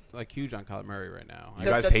not like huge on Kyler Murray right now. You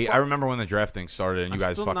That- guys that's hate. fine. I remember when the draft thing started, and you I'm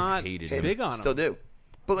guys still fucking not hated big him. big on him. Still do.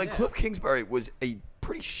 But like Yeah. Cliff Kingsbury was a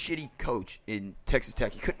pretty shitty coach in Texas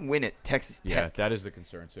Tech. He couldn't win at Texas Tech. Yeah, that is the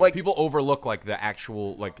concern. So Like- people overlook like the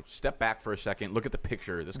actual step back for a second, look at the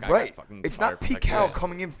picture. This guy Right. got fucking It's fired not from Pete Texas Carroll Tech.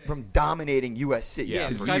 coming in from dominating USC. Yeah,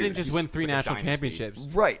 This for guy years. didn't just He's win 3 like a national dynasty.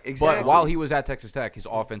 championships. Right, exactly. But while he was at Texas Tech, his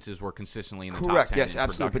offenses were consistently in the top Correct, 10 yes, in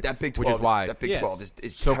absolutely. But production, that Big 12, which is why. that Big Yes. 12 is So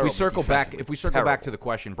if terrible we circle back, defensively. back Terrible. to the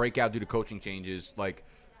question, breakout due to coaching changes,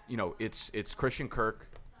 it's Christian Kirk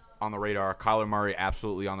on the radar, Kyler Murray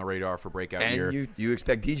absolutely on the radar for breakout year. And you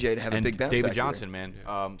expect DJ to have a and big bounce David back Johnson, man.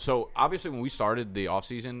 So obviously, when we started the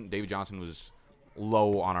offseason, David Johnson was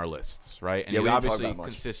low on our lists, right? And Yeah, he's we didn't talk obviously about much.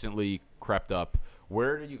 consistently crept up.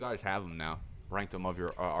 Where do you guys have him now? Ranked him of your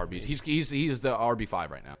RBs. He's the RB5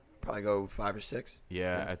 right now. Probably go 5 or 6.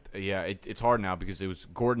 It's hard now because it was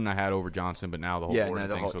Gordon I had over Johnson, but now the whole Gordon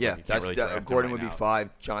thing. So yeah. you can't really draft him Gordon right would be now.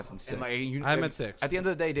 5, Johnson 6. And I'm at 6. At the end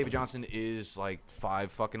of the day, David Johnson is like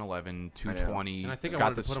 5'11", 220. And I think I got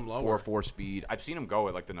wanted to this put him lower. 4.4 speed. I've seen him go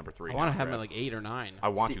at like the number 3. I want to have him at like 8 or 9. I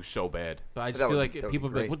want to so bad. But I just That feel would- like that would people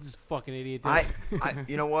be be like, great. "What's this fucking idiot do?"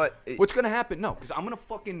 you know what? What's gonna happen? No, because I'm gonna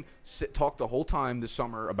fucking talk the whole time this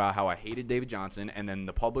summer about how I hated David Johnson, and then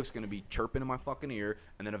the public's gonna be chirping in my fucking ear,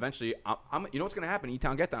 and then eventually, you know what's gonna happen?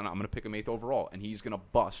 E-Town Get Down. I'm gonna pick him 8th overall, and he's gonna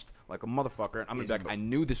bust like a motherfucker. And I'm gonna be like, I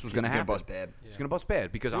knew this was gonna He's gonna happen. bust bad. He's gonna bust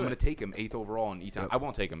bad because I'm it. gonna take him 8th overall in E-Town. I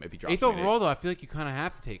won't take him if he drops 8th me at 8. overall, though, I feel like you kind of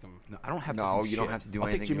have to take him. No, I don't have. No, to do you don't shit. have to do I'll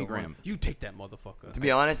anything Take you Jimmy don't want. Graham. You take that motherfucker. To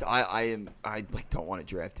be honest, I don't want to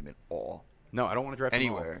draft him at all. No, I don't want to draft him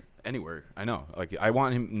Anywhere. Anywhere. I know. Like I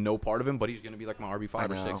want him no part of him, but he's gonna be like my RB5 or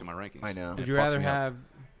I 6 know. in my rankings. I know. And Did it you fucks rather me up. have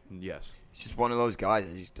Yes, He's just one of those guys.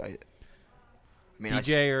 I mean,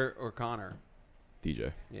 DJ or Connor?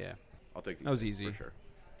 DJ. Yeah. I'll take. That was DJ easy. for sure.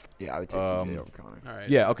 I would take DJ over Connor. All right.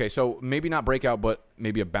 Yeah, okay, so maybe not breakout, but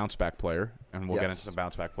maybe a bounce back player, and we'll get Yes. into some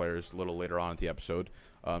bounce back players a little later on in the episode.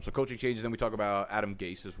 So coaching changes, then we talk about Adam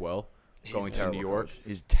Gase as well, He's going a to terrible New York. coach.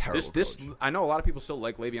 He's a terrible. This coach. I know a lot of people still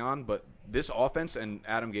like Le'Veon, but this offense and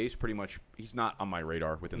Adam Gase pretty much he's not on my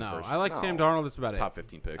radar within the No, first I like Sam Darnold. That's about top it.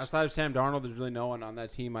 15 picks. Outside of Sam Darnold, there's really no one on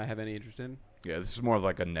that team I have any interest in. Yeah, this is more of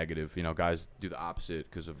like a negative. You know, guys do the opposite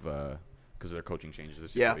because of their coaching changes.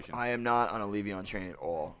 This Yeah, situation. I am not on a Le'Veon train at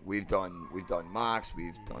all. We've done mocks,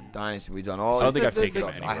 we've done dynasty, we've done all. I don't this think I've stuff. taken him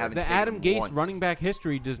I anywhere. haven't The taken Adam him Gase once. running back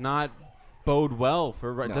history does not bode well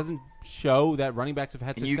for. It No. doesn't show that running backs have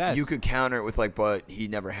had And success. you could counter it with but he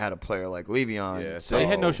never had a player like Le'Veon. Yeah, so They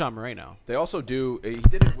had no Sean Moreno. They also do. He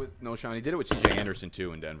did it with No Sean. He did it with C.J. Anderson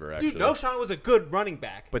too in Denver. Actually, Dude, No Sean was a good running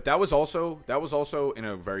back. But that was also in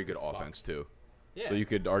a very good offense too. Yeah. So you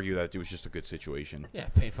could argue that it was just a good situation. Yeah,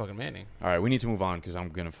 Peyton fucking Manning. All right, we need to move on because I'm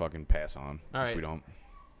gonna fucking pass on All if right. we don't.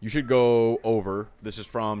 You should go over. This is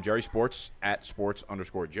from Jerry Sports at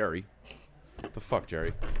sports_Jerry. What the fuck,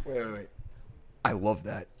 Jerry? Wait. I love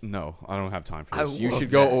that. No, I don't have time for I this. You love should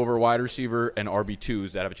go that. over wide receiver and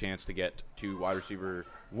RB2s that have a chance to get to wide receiver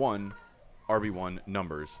 1, RB1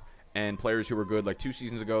 numbers. and players who were good like 2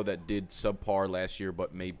 seasons ago that did subpar last year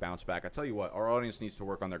but may bounce back. I tell you what, our audience needs to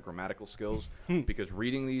work on their grammatical skills because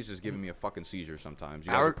reading these is giving me a fucking seizure sometimes.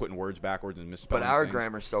 You guys are putting words backwards and misspelling But our things.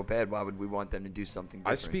 grammar's so bad, why would we want them to do something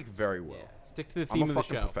different? I speak very well. Stick to the I'm theme a of the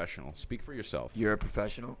fucking show. professional. Speak for yourself. You're a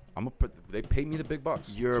professional? They pay me the big bucks.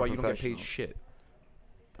 You're That's a why you don't get professional. paid shit.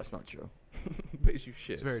 That's not true. He pays you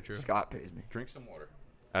shit. It's very true. Scott pays me. Drink some water.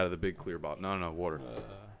 Out of the big clear bottle. No, water.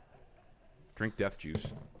 Drink death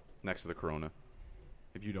juice next to the Corona.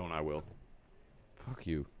 If you don't, I will. Fuck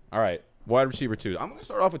you. All right, wide receiver 2. I'm going to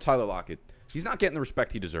start off with Tyler Lockett. He's not getting the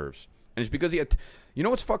respect he deserves. And it's because he had... You know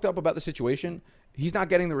what's fucked up about the situation? He's not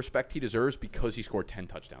getting the respect he deserves because he scored 10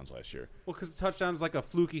 touchdowns last year. Well, because the touchdown's like a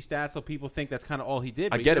fluky stat, so people think that's kind of all he did.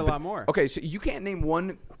 But I he get did it. a lot more. Okay, so you can't name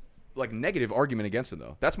one like negative argument against him,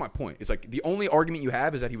 though. That's my point. It's like the only argument you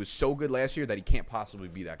have is that he was so good last year that he can't possibly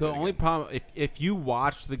be that good. The only again. problem, if you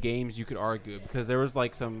watched the games, you could argue because there was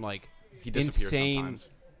like some like He disappeared insane. sometimes.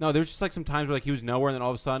 No, there was just like some times where like he was nowhere, and then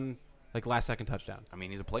all of a sudden, like last second touchdown. I mean,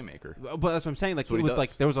 he's a playmaker. But that's what I'm saying. Like what it he was does.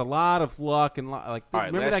 like there was a lot of luck and like All right,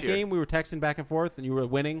 remember last that year- game we were texting back and forth and you were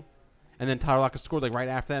winning, and then Tyler Lockett scored like right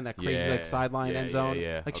after that in that crazy like sideline end zone,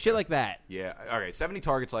 like shit like that. Yeah. Okay. 70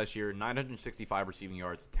 targets last year, 965 receiving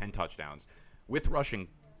yards, 10 touchdowns, with rushing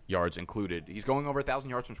yards included. He's going over 1,000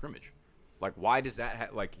 yards from scrimmage. Like, why does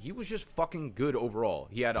that? Like, he was just fucking good overall.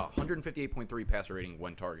 He had a 158.3 passer rating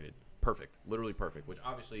when targeted. Perfect, literally perfect. Which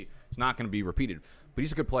obviously is not going to be repeated. But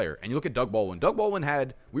he's a good player. And you look at Doug Baldwin. Doug Baldwin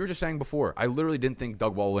had. We were just saying before. I literally didn't think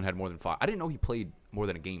Doug Baldwin had more than 5. I didn't know he played more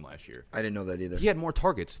than a game last year. I didn't know that either. He had more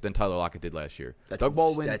targets than Tyler Lockett did last year. That's Doug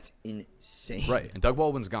Baldwin. That's insane. Right, and Doug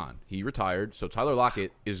Baldwin's gone. He retired, so Tyler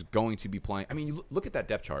Lockett is going to be playing. I mean, you look at that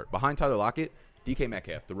depth chart. Behind Tyler Lockett, DK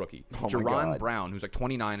Metcalf, the rookie. Oh my Jerron God. Brown, who's like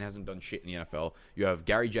 29 and hasn't done shit in the NFL. You have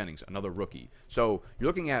Gary Jennings, another rookie. So you're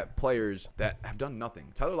looking at players that have done nothing.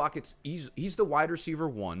 Tyler Lockett's he's the wide receiver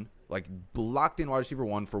 1, like locked in wide receiver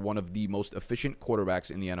 1 for one of the most efficient quarterbacks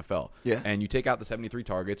in the NFL. Yeah. And you take out the 73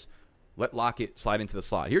 targets. Let Lockett slide into the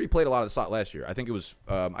slot. He already played a lot of the slot last year. I think it was,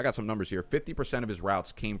 I got some numbers here. 50% of his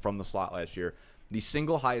routes came from the slot last year. The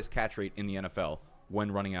single highest catch rate in the NFL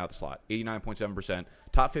when running out of the slot, 89.7%.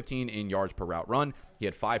 Top 15 in yards per route run. He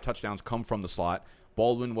had 5 touchdowns come from the slot.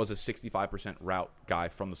 Baldwin was a 65% route guy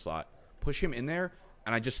from the slot. Push him in there,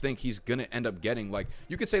 and I just think he's going to end up getting, like,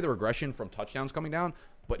 you could say the regression from touchdowns coming down,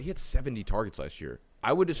 but he had 70 targets last year.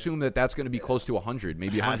 I would assume that that's going to be close to 100,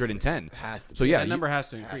 maybe Has to be. 110. Has to So be. yeah, That number has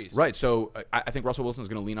to increase. Right, so I think Russell Wilson's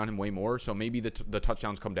going to lean on him way more. So maybe the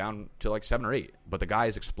touchdowns come down to like 7 or 8. But the guy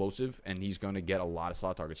is explosive, and he's going to get a lot of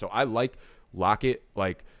slot targets. So I like Lockett,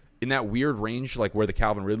 like in that weird range, like where the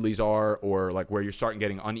Calvin Ridleys are, or like where you're starting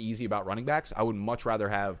getting uneasy about running backs. I would much rather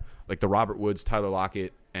have like the Robert Woods, Tyler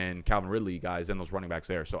Lockett, and Calvin Ridley guys than those running backs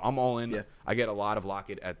there. So I'm all in. Yeah. I get a lot of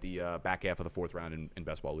Lockett at the back half of the 4th round in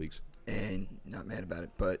best ball leagues. And not mad about it,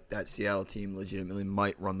 but that Seattle team legitimately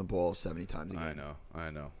might run the ball 70 times a game. I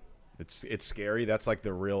know. It's scary. That's like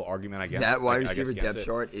the real argument, I guess. That wide I guess receiver against depth it.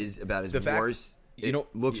 chart is about as The fact- worse. you know-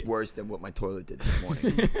 looks worse than what my toilet did this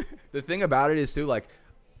morning. The thing about it is too, like,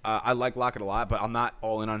 I like Lockett a lot, but I'm not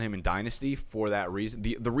all in on him in Dynasty for that reason.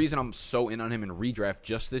 The reason I'm so in on him in redraft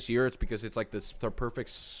just this year, it's because it's like the perfect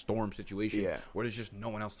storm situation where there's just no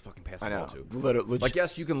one else to fucking pass the ball to. Like,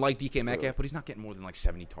 yes, you can like DK Metcalf, but he's not getting more than like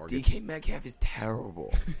 70 targets. DK Metcalf is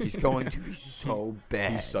terrible. He's going to be so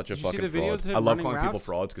bad. He's such a Did you see fucking the videos of fraud. him I love running calling people routes?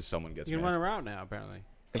 frauds because someone gets You can mad. run around now, apparently.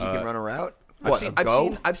 He can run a route? I've What, seen, a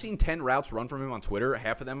go? I've seen 10 routes run from him on Twitter.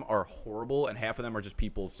 Half of them are horrible, and half of them are just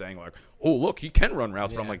people saying, like, oh, look, he can run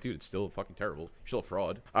routes. But I'm like, dude, it's still fucking terrible. You're still a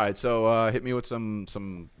fraud. All right, so hit me with some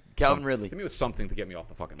Calvin Ridley. Hit me with something to get me off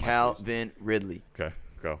the fucking mic, please. Calvin Ridley. Okay,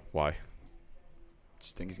 go. Why?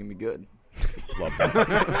 Just think he's going to be good. Love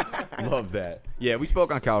that. Love that. Yeah, we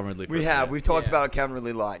spoke on Calvin Ridley. We have. We've talked about Calvin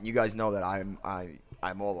Ridley a lot, and you guys know that I'm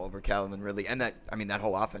all over Calvin Ridley, and that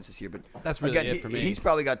whole offense this year. But That's really it for me. He's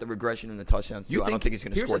probably got the regression in the touchdowns too. I don't think he's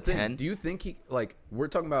going to here's score the thing. 10. Do you think he we're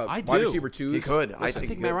talking about I wide do. receiver 2s? He could. I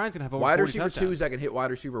think Matt Ryan's gonna have over wide 40 receiver touchdowns. 2s that can hit wide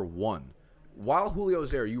receiver 1. While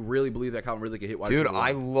Julio's there, you really believe that Calvin Ridley can hit wide Dude, receiver 1?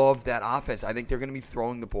 I love that offense. I think they're going to be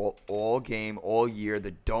throwing the ball all game, all year.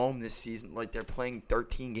 The Dome this season, like they're playing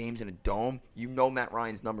 13 games in a Dome. You know Matt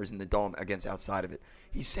Ryan's numbers in the Dome against outside of it.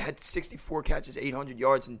 He's had 64 catches, 800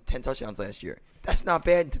 yards, and 10 touchdowns last year. That's not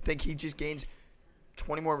bad to think he just gains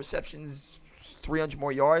 20 more receptions, 300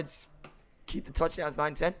 more yards, keep the touchdowns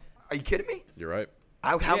 9-10. Are you kidding me? You're right.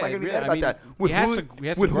 How am I going to be really, mad I about mean, that? he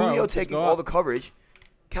has to With grow, Julio just taking go all up. the coverage,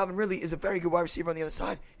 Calvin Ridley is a very good wide receiver on the other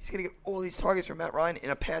side. He's going to get all these targets from Matt Ryan in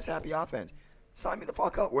a pass-happy offense. Sign me the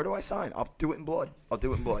fuck up. Where do I sign? I'll do it in blood.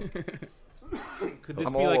 Could this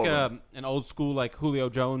I'm be all like over. an old school like Julio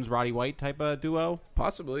Jones, Roddy White type of duo?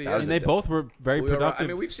 Possibly. That Yeah. was And they both were very Julio, productive. I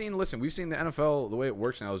mean, we've seen the NFL. The way it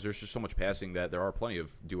works now is there's just so much passing that there are plenty of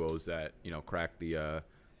duos that crack the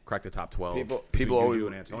top 12. People between always- Juju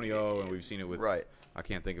and Antonio, and we've seen it with. Right. I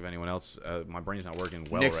can't think of anyone else. My brain's not working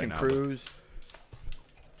well Knicks right and now. Cruz.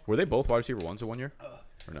 Were they both wide receiver ones at 1 year?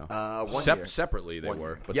 Or no? 1 year. Separately they 1 were,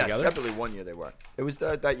 year. but yeah, together. separately 1 year they were. It was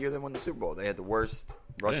that year they won the Super Bowl. They had the worst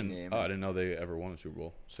I rushing didn't, game. I didn't know they ever won a Super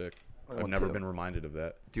Bowl. Sick. They I've won never 2. been reminded of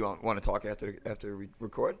that. Do you want to talk after we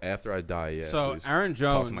record? After I die, yeah. So please. Aaron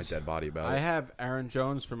Jones, Talk to my dead body about I it. have Aaron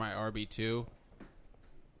Jones for my RB2.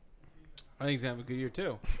 I think he's gonna have a good year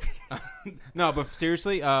too. No, but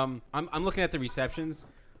seriously, I'm looking at the receptions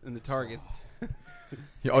and the targets.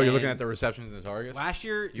 Oh, you're looking and at the receptions and the targets? Last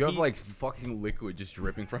year, You have like fucking liquid just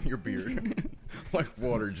dripping from your beard. Like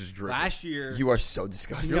water just dripping. last year. You are so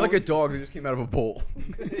disgusting. You're like a dog that just came out of a bowl.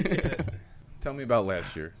 Tell me about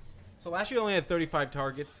last year. So last year only had 35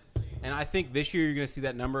 targets, and I think this year you're going to see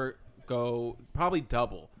that number go probably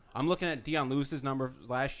double. I'm looking at Deion Lewis's number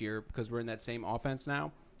last year because we're in that same offense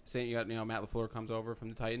now. Same, you got Matt LaFleur comes over from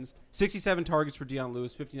the Titans. 67 targets for Deion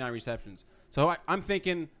Lewis, 59 receptions. So I'm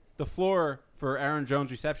thinking the floor for Aaron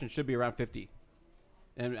Jones' reception should be around 50.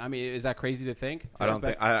 And I mean, is that crazy to think? I don't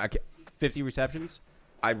think I can't, 50 receptions.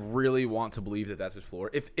 I really want to believe that that's his floor.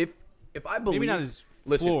 If I believe, Maybe not his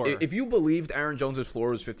listen, floor. if you believed Aaron Jones' floor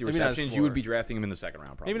was 50 Maybe not his receptions, you floor. would be drafting him in the second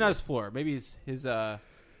round. Probably. Maybe not his floor. Maybe his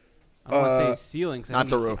I don't want to say his ceiling. 'Cause not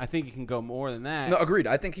the he, roof. I think he can go more than that. No, agreed.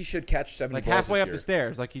 I think he should catch 70 like balls halfway this up year. the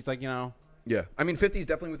stairs. Like he's like Yeah, I mean 50 is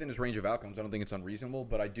definitely within his range of outcomes. I don't think it's unreasonable,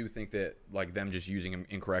 but I do think that like them just using him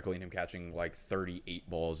incorrectly and him catching like 38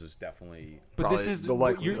 balls is definitely. But Probably this is the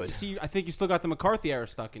likelihood. See, I think you still got the McCarthy era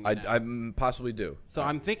stuck in you now. I possibly do. So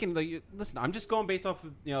I'm thinking, like, listen, I'm just going based off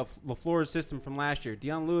of LaFleur's system from last year.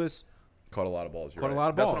 Deion Lewis Caught a lot of balls. You're Caught a right. lot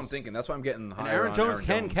of That's what balls. I'm thinking. That's why I'm getting higher and Aaron on Jones Aaron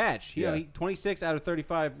can Jones. catch. Yeah. He 26 out of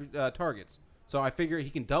 35 targets. So I figure he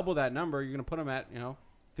can double that number. You're going to put him at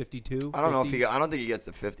 52. I don't know if 50. I don't think he gets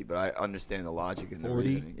to 50, but I understand the logic and the 40?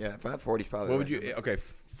 reasoning. Yeah, if I have 40 is probably. What would right. you? Okay,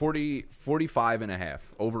 45 and a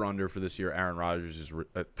half over under for this year. Aaron Rodgers is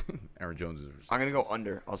Aaron Jones is. I'm gonna go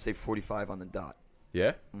under. I'll say 45 on the dot.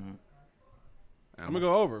 Yeah. I'm going to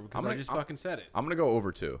go over because I'm gonna- I just I'm- fucking said it. I'm gonna go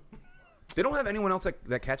over too. They don't have anyone else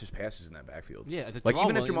that catches passes in that backfield. Yeah, it's like Jamal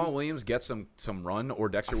even if Jamal Williams. Williams gets some run or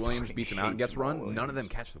Dexter Williams fucking beats him out and hate gets Jamal run, none of Williams. them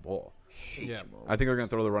catch the ball. Hate Yeah. Jamal. I think they're gonna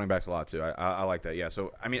throw the running backs a lot too. I like that. Yeah.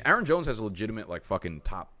 So I mean, Aaron Jones has a legitimate like fucking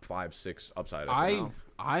top 5-6 upside. I think.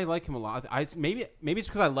 I like him a lot. Maybe it's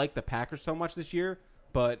because I like the Packers so much this year,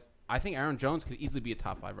 but I think Aaron Jones could easily be a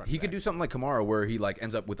top 5 running He back. could do something like Kamara, where he like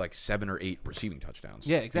ends up with like 7 or 8 receiving touchdowns.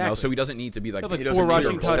 Yeah, exactly. So he doesn't need to be like, He'll have He like doesn't 4 need a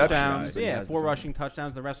rushing reception, touchdowns. but he Yeah, has 4 the- rushing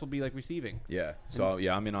touchdowns. The rest will be like receiving. yeah. So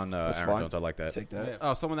yeah, I'm in on Aaron fine. Jones. I like that. Take that.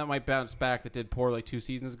 Oh, someone that might bounce back that did poor like 2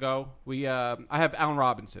 seasons ago. I have Allen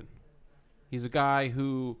Robinson. He's a guy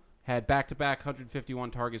who had back-to-back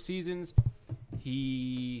 151 target seasons.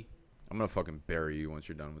 I'm gonna fucking bury you once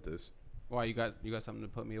you're done with this. Why you got something to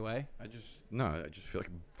put me away? I just feel like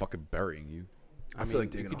I'm fucking burying you. I feel like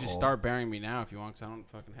you digging could a just hole. start burying me now if you want, because I don't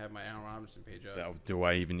fucking have my Allen Robinson page up. Do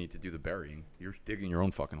I even need to do the burying? You're digging your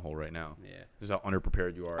own fucking hole right now. Yeah. This is how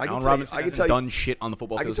underprepared you are. I can Allen tell you- Robinson I can hasn't tell you- done shit on the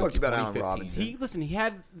football I field can talk since to you about Allen 2015. Robinson. He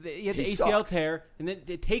had the He ACL sucks. tear, and then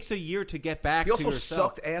it takes a year to get back. He also to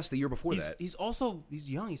yourself. sucked ass the year before He's, that. he's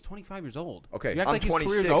young. He's 25 years old. Okay. you act I'm like his career's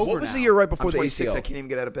 26. over What was now. the year right I'm before the 26. ACL? I can't even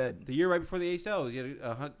get out of bed. The year right before the ACL, he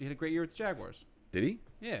had a great year with the Jaguars. Did he?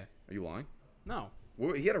 Yeah. Are you lying? No.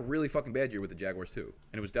 Well, he had a really fucking bad year with the Jaguars too,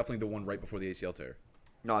 and it was definitely the one right before the ACL tear.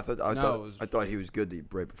 No, I it was- thought he was good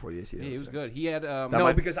right before the ACL. Yeah, he was good. He had That No,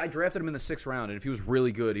 might- because I drafted him in the 6th round, and if he was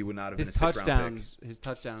really good, he would not have been his a 6th round pick.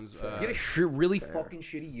 touchdowns. He had a really fucking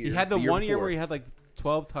shitty year. He had the one year before. where he had like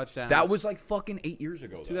 12 touchdowns. That was like fucking 8 years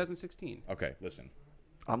ago. though. 2016. Okay, listen.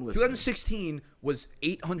 I'm listening. 2016 was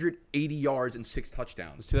 880 yards and 6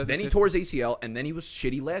 touchdowns. 2015 Then he tore his ACL, and then he was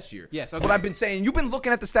shitty last year. Yes, That's okay. what I've been saying. You've been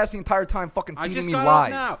looking at the stats the entire time, fucking I feeding just me got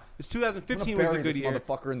lies. off now. It's I'm gonna 2015 was a bury good this year.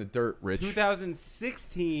 motherfucker in the dirt, Rich.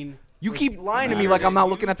 2016. You was- keep lying to me Matter like it I'm not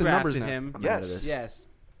You looking at the numbers drafted now. him. I'm out of Yes. this. Yes.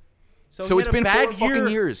 So he it's had a been bad 4 fucking year-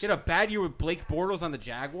 years. He had a bad year with Blake Bortles on the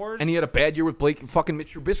Jaguars. And he had a bad year with Blake fucking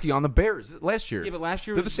Mitch Trubisky on the Bears last year. Yeah, but last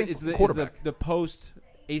year They're was the same is the quarterback. the post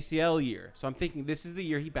ACL year. So I'm thinking this is the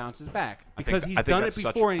year he bounces back because he's I think done it that's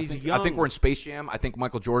such- before and I he's think- young. I think we're in Space Jam. I think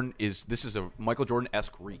Michael Jordan is. This is a Michael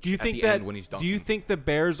Jordan-esque reach. Do you at think the that? end when he's done? Do you think the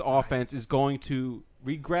Bears' offense is going to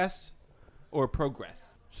regress or progress?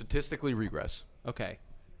 statistically regress? Okay.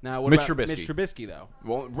 Now, what Mitch about Trubisky. Mitch Trubisky, though?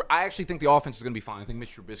 Well, I actually think the offense is going to be fine. I think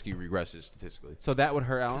Mitch Trubisky regresses statistically. So that would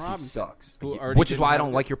hurt Allen 'Cause he Robinson. sucks. who already Which is didn't why I have don't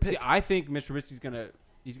a- like your pick. See, I think Mitch Trubisky's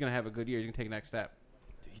gonna have a good year. He's gonna take the next step.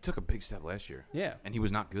 He took a big step last year. Yeah. And he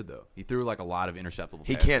was not good, though. He threw like a lot of interceptable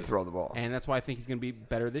He passes. can't throw the ball. And that's why I think he's gonna be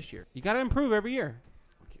better this year. You got to improve every year.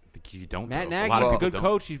 You don't. Matt though. Nagy's lot of a people good don't.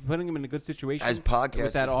 coach. He's putting him in a good situation. As podcasters,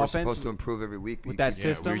 with that we're offense, supposed to improve every week. but with you that keep-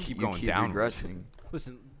 system. we keep you going keep down. regressing.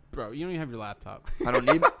 Listen, bro, you don't even have your laptop. I don't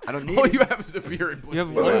need. I don't need. All it. you have is a beer and You have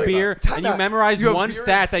Wait, one wait, beer, time and you out. memorized You have one beer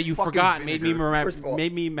stat and that you fucking forgot. Made me vinegar. First of all,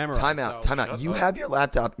 memorize. Time out. So. Time out. You have your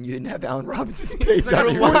laptop and you didn't have Allen Robinson's page. You're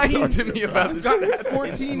on your lying phone. to me about this. Got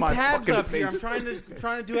 14 My tabs fucking up here. I'm face.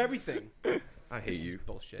 trying to do everything. I hate This is you.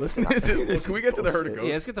 bullshit. Listen, Can we get to the herd of goats?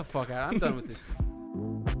 Yeah, let's get the fuck out. I'm done with this.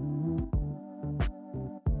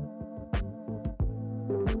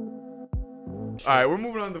 All right, we're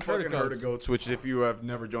moving on to Herd of fucking herd of goats. goats, which, if you have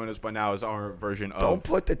never joined us by now, is our version of Don't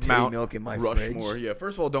put the tea Mount milk in my Rushmore. fridge. Yeah,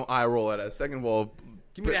 first of all, don't eye roll at us. Second of all,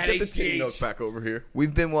 Give me that get the tea HGH. milk back over here.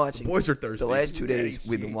 We've been watching. The boys are thirsty. The last 2 Give me days, that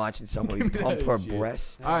we've been HGH. watching somebody pump her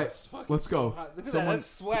breast. All right, let's go. Look at that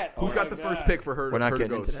sweat. Who's got the first pick for herd? We're not herd of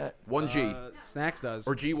getting goats? into that. 1G Snacks does.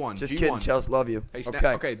 or G1. Just G1. kidding, Chelsea. Love you. Hey,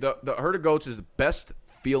 Okay. okay. The herd of goats is the best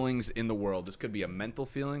feelings in the world. This could be a mental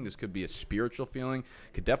feeling. This could be a spiritual feeling.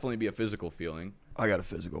 Could definitely be a physical feeling. I got a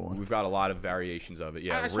physical one. We've got a lot of variations of it.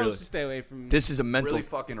 Yeah, I really, chose to stay away from. This is a mental. really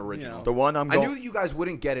fucking original. know. The one I'm I going. knew you guys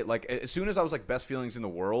wouldn't get it. Like, as soon as I was like best feelings in the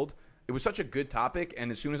world, it was such a good topic.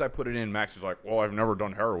 And as soon as I put it in, Max is like, "Well, I've never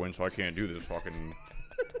done heroin, so I can't do this fucking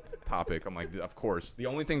topic." I'm like, "Of course." The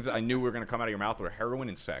only things that I knew were gonna come out of your mouth were heroin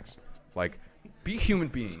and sex. Like, be human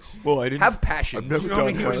beings. Well, I didn't- have passion. I've never You know how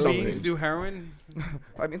many done human heroin. beings do heroin?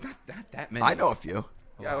 I mean, not that many. I know a few.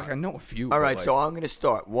 Yeah, like I know a few. All but, right, like, so I'm gonna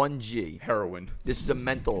start 1G. heroin. This is a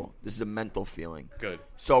mental. This is a mental feeling. Good.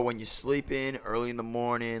 So when you sleep in early in the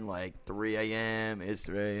morning, like 3 a.m., it's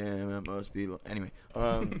 3 a.m. It must be. Anyway,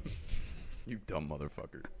 You dumb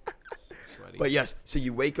motherfucker. but yes. So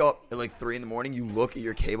you wake up at like 3 in the morning. You look at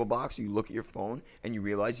your cable box. You look at your phone, and you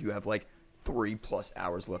realize you have like 3+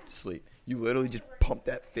 hours left to sleep. You literally just pump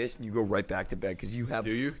that fist and you go right back to bed because you have.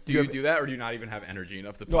 Do you? Do have- you do that, or do you not even have energy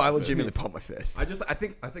enough to? No, pump I it? legitimately pump my fist. I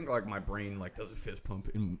think like my brain like does a fist pump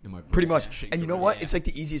in my brain. Pretty much. Shakes And you know around. what? It's like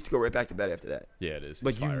the easiest to go right back to bed after that. Yeah, it is.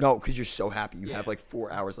 Like, It's you fire. know, because you're so happy. You have like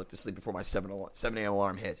 4 hours left to sleep before my 7 a.m.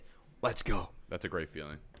 alarm hits. Let's go. That's a great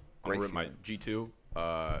feeling. Great I'm my feeling.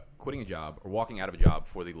 G2, quitting a job or walking out of a job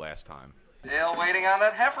for the last time. Still waiting on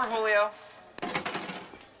that heifer, Julio.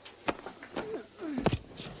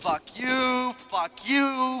 Fuck you, fuck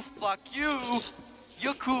you, fuck you.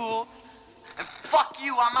 You're cool. And fuck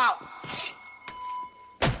you, I'm out.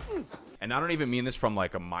 And I don't even mean this from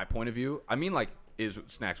like my point of view. I mean like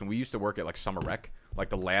Snacks, when we used to work at like summer rec, like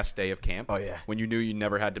the last day of camp. Oh, yeah. When you knew you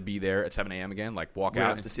never had to be there at 7 a.m. again, like walk We'd out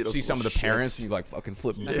have and to see those see some of the little parents shits. and you like fucking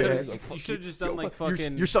flip. Yeah. Like, You fuck should have just done like your,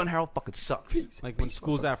 fucking your son Harold fucking sucks. like when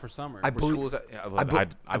school's out for summer. I bullied- School is at- yeah, I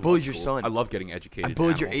bullied love your school. son. I love getting educated. I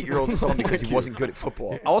bullied your animals. 8-year-old son because Thank he you. wasn't good at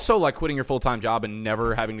football. Also, like quitting your full-time job and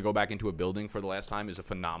never having to go back into a building for the last time is a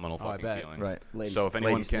phenomenal Oh, I fucking bet. feeling. Right. Ladies- So if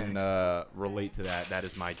anyone ladies can snacks. relate to that, that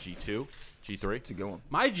is my G2, G3, It's a good one.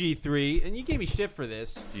 My G3, and you gave me shit for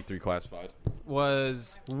this, G3 classified.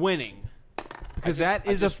 was winning. Because that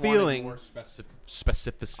is a feeling.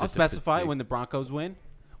 Specificity. I'll specify when the Broncos win,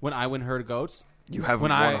 when I win herd of goats. You have When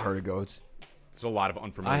won I- a herd of goats. It's a lot of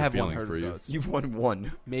unfamiliar I have one feeling herd for of you. goats. You've won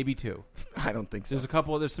one. Maybe two. I don't think so. There's a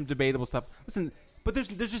couple. There's some debatable stuff. Listen, but there's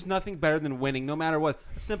just nothing better than winning, no matter what.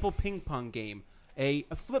 A simple ping pong game, a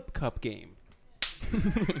flip cup game.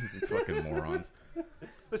 Fucking morons.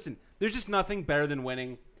 Listen, there's just nothing better than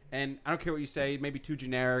winning. And I don't care what you say. Maybe too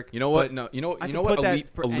generic. You know what? but No. You know. I You could know what? put that Elite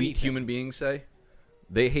for anything. human beings say.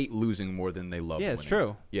 They hate losing more than they love. Yeah, it's winning.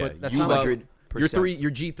 true. Yeah, But that's you not love. 100%. Your three.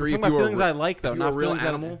 Your G3. talking If about you were feelings I like, though, if you were not a real feelings I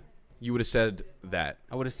don't- animal, you would have said that.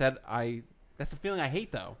 I would have said That's a feeling I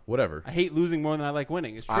hate, though. Whatever. I hate losing more than I like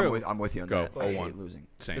winning. It's true. I'm with you on Go. that. I 0-1. hate losing.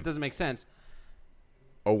 Same. It doesn't make sense.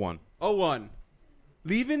 0-1. 0-1.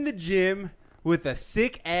 Leaving the gym with a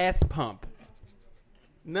sick ass pump.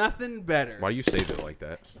 Nothing better. Why do you save it like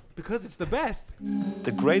that? Because it's the best.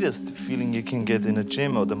 The greatest feeling you can get in a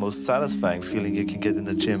gym, or the most satisfying feeling you can get in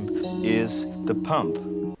the gym, is the pump.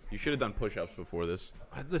 You should have done push-ups before this.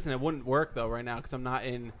 Listen, it wouldn't work though right now because I'm not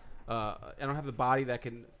in. I don't have the body that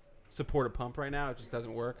can support a pump right now. It just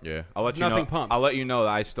doesn't work. Yeah, I'll let There's you know. nothing pumps. I'll let you know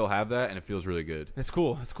that I still have that, and it feels really good. It's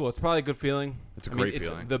cool. It's cool. It's probably a good feeling. It's a I mean, great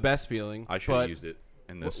feeling. It's the best feeling. I should have used it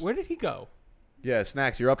in this. Where did he go? Yeah,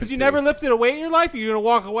 Snacks, you're up. Because you at 2. never lifted a weight in your life. You're gonna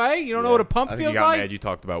walk away. You don't know what a pump I think feels he got like. mad you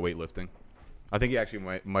talked about weightlifting. I think he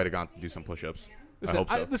actually might have gone to do some push-ups. Listen, hope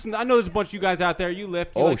so. listen, I know there's a bunch of you guys out there. You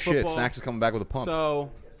lift. You Oh like shit! football. Snacks is coming back with a pump.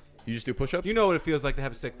 So you just do push-ups. you know what it feels like to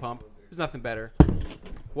have a sick pump. There's nothing better.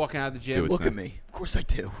 Walking out of the gym. Do it, Look Snap. at me. Of course I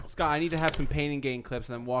do. Scott, I need to have some pain and gain clips,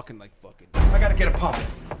 and I'm walking like fucking. I gotta get a pump.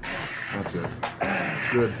 That's it.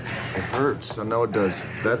 It's good. It hurts. I know it does.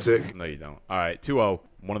 That's it. No, you don't. All right, 2-0.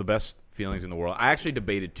 One of the best feelings in the world. I actually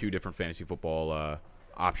debated 2 different fantasy football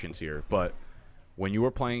options here, but when you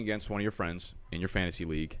were playing against one of your friends in your fantasy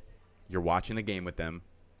league, you're watching the game with them,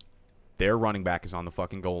 their running back is on the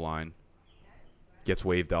fucking goal line, gets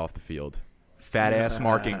waved off the field. Fat ass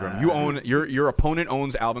Mark Ingram. You own your opponent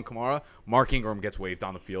owns Alvin Kamara. Mark Ingram gets waved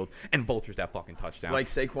on the field and vultures that fucking touchdown. Like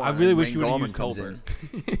Saquon. I really wish Wayne you would have Gallman used comes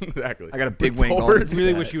Tolbert. in. Exactly. I got a big With Wayne Tolbert. Gallman.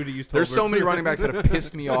 Really stat. wish you would have used. Tolbert. There's so many running backs that have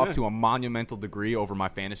pissed me off to a monumental degree over my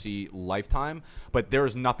fantasy lifetime, but there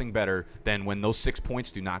is nothing better than when those 6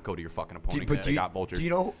 points do not go to your fucking opponent. But They got vultured. do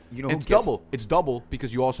you know who It's gets double. It's double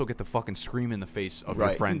because you also get the fucking scream in the face of your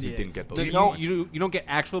Right. friend who didn't get those. You, six know, points. you don't get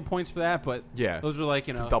actual points for that, but Yeah. those are like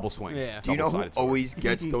It's a double swing. Yeah. Do you know who Double-sided sword. always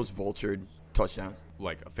gets those vultured touchdowns?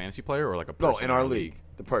 Like a fantasy player or like a No, person in our league.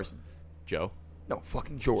 The person. Joe. No,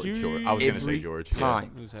 fucking George. George. I was gonna say Every George. Yeah.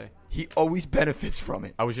 time. Who's say? He always benefits from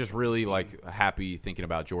it. I was just really like happy thinking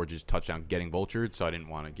about George's touchdown getting vultured, so I didn't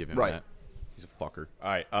want to give him Right. that. He's a fucker. All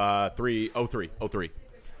right, 3-0-3.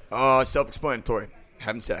 Self-explanatory.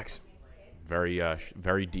 Having sex.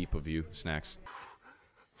 Very deep of you, Snacks.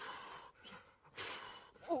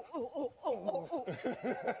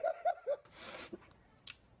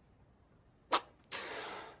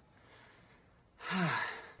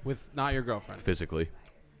 With not your girlfriend. Physically.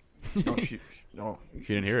 No, she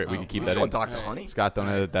didn't hear it. We can keep that saw in. Dr. Honey. Scott, don't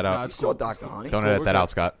edit that out. No, it's You saw Dr. Honey. Don't cool. edit We're that good. out,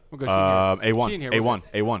 Scott. We're good. She didn't hear it. She didn't hear it.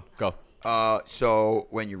 We're A1, go. So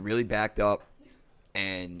when you're really backed up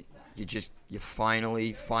and you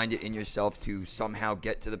finally find it in yourself to somehow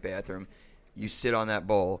get to the bathroom, you sit on that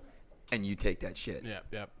bowl and you take that shit.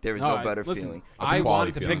 Yep. There is no better feeling. I a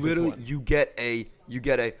quality wanted to feeling. pick this Literally, one. you get a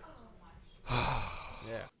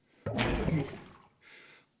Yeah.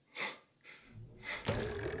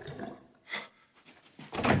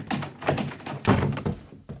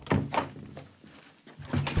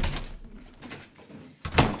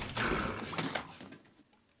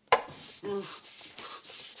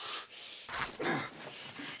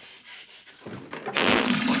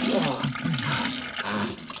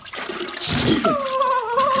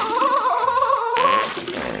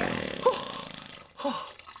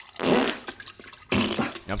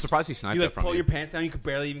 I'm surprised he sniped You that like from pull you. your pants down. You could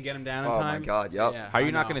barely even get them down in Oh time. my God, yep. Yeah, How are you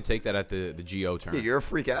I not know. going to take that at the GO turn? Yeah, you're a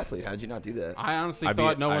freak athlete. How'd you not do that? I honestly I'd be-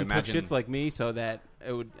 thought no I one took imagine- shits like me, so that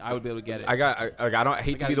I would be able to get it. I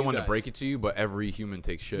hate to got be the you one to guys. break it to you, but every human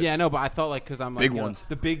takes shit. Yeah, no, but I thought like because I'm like Big you know, ones.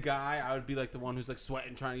 the big guy, I would be like the one who's like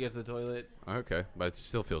sweating trying to get to the toilet. Okay, but it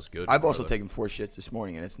still feels good. I've also regardless. taken 4 shits this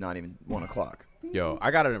morning and it's not even 1 o'clock. Yo,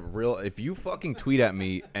 I got a real. If you fucking tweet at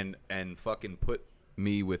me and fucking put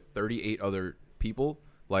me with 38 other people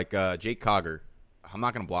like Jake Cogger, I'm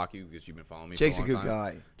not gonna block you because you've been following me. Jake's for a a long good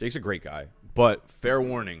time. guy. Jake's a great guy, but fair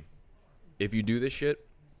warning: if you do this shit,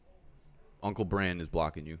 Uncle Brand is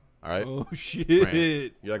blocking you. All right. Oh shit!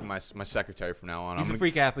 Brand, you're like my secretary from now on. He's I'm a gonna-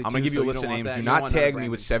 freak athlete, I'm gonna too, give you so a you list don't of want names. that. Do You don't not want none of tag me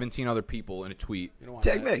with Brandon's. 17 other people in a tweet. You don't want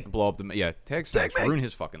Tag that. me. Blow up the yeah. Tag Tag Snacks. me. Ruin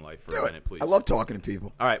his fucking life for Do a it. minute, please. I love talking to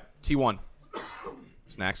people. All right, T1.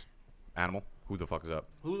 Snacks. Animal. Who the fuck is up?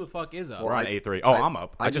 Who the fuck is up? We're on I- A3. Oh, I- I'm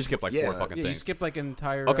up. I just skipped like 4 yeah. fucking Yeah, you things. skipped like an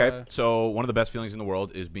entire. Okay, so one of the best feelings in the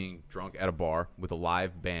world is being drunk at a bar with a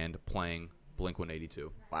live band playing Blink-182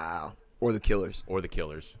 Wow. Or the Killers. or the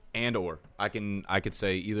Killers, or I could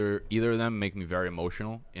say either of them make me very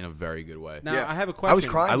emotional in a very good way. Now Yeah. I have a question. I was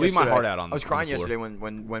crying I leave my yesterday. heart out on I was the crying floor. yesterday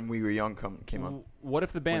when We Were Young came up. What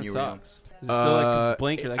if the band you were young. sucks? Does it feel like 'cause it's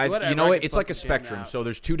Blink? You're like, whatever, you know I what? can It's like a fucking jam spectrum. out. So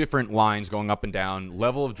there's 2 different lines going up and down: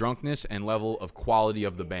 level of drunkenness and level of quality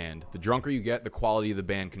of the band. The drunker you get, the quality of the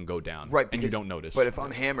band can go down, Right. and you because- don't notice. But if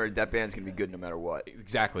I'm hammered, that band's going to be good no matter what.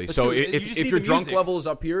 Exactly. But So you if just if need your the drunk music. level is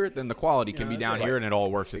up here, then the quality can be that's down right. here, and it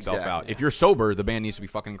all works itself Exactly. out. If you're sober, the band needs to be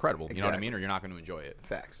fucking incredible. You know what I Exactly. mean? Or you're not going to enjoy it.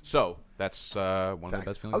 Facts. So that's one of the Facts.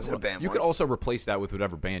 best feelings. I was in the in a world. band You could once. also replace that with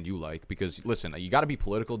whatever band you like, because listen, you got to be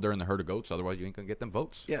political during the herd of goats, otherwise you ain't gonna get them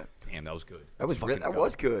votes. Yeah. Damn, that was good. That was Fucking that go.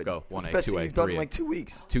 was good. Go It's 1A, the best 2A, thing you've done 3A. in like 2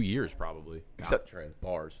 weeks. 2 years probably. Except-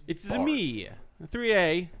 bars. It's Bars. me,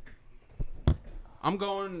 3A. I'm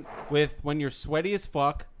going with when you're sweaty as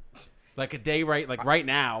fuck, like a day right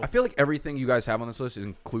now. I feel like everything you guys have on this list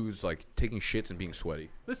includes like taking shits and being sweaty.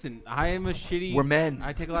 Listen, I am a shitty. We're men.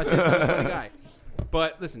 I take a lot of shit. I'm a sweaty guy.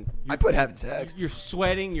 But listen, I put having sex. you're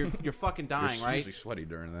sweating. You're fucking dying, You're right? usually sweaty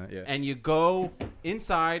during that. Yeah. And you go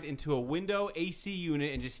inside into a window AC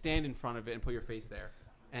unit and just stand in front of it and put your face there,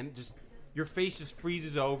 and just Your face just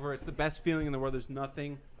freezes over. It's the best feeling in the world. There's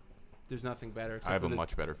nothing better. Except I have for a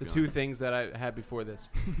much better the feeling. two things that I had before this.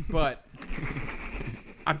 But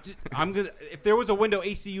I'm gonna. If there was a window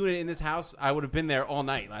AC unit in this house, I would have been there all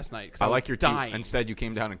night last night. I like your team. dying. Instead, you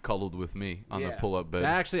came down and cuddled with me on the pull-up bed.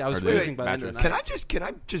 Actually, I was Or the freezing by the end of the mattress. night. Can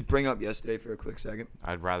I just bring up yesterday for a quick second?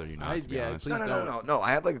 I'd rather you not, to be honest. please don't. No.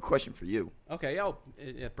 I have like a question for you. Okay,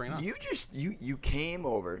 bring it up. You came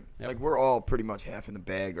over. Yep. Like we're all pretty much half in the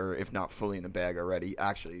bag, or if not fully in the bag already.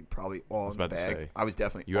 Actually, probably all in the about to bag. say, I was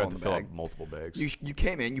definitely you all had in to the fill bag. up multiple bags. You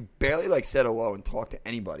came in. You barely like said hello and talked to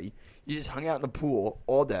anybody. You just hung out in the pool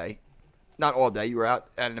all day. Not all day. You were out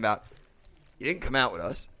and about. You didn't come out with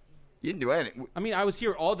us. You didn't do anything. I mean, I was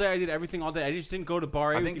here all day. I did everything all day. I just didn't go to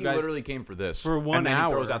bar A I with think you he guys literally came for this for 1 and then hour.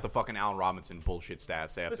 He throws out the fucking Allen Robinson bullshit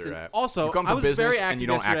stats after Listen, that. Also, you come I for was business very active and you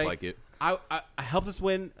don't yesterday. act like it. I helped us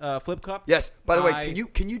win Flip Cup. Yes. By the way,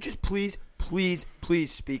 can you just please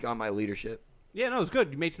speak on my leadership? Yeah, no, it was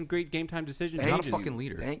good. You made some great game time decisions. Thank Not a you. fucking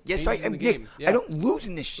leader. Yes, Changes I in am. the Nick, game. Yeah. I don't lose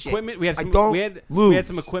in this shit. Equipment. We had some. I don't we had lose.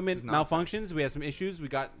 some equipment malfunctions. We had some issues. We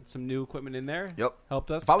got some new equipment in there. Yep. Helped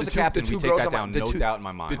us. If I was a captain, the we'd two take girls that on my- down. the No two- doubt in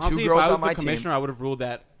my mind. the two Honestly, girls if I was on my the team- commissioner, I would have ruled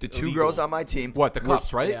that. The two illegal. girls on my team. What, the were-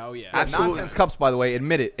 cups, right? Yeah, oh yeah. Absolutely. Nonsense cups, by the way.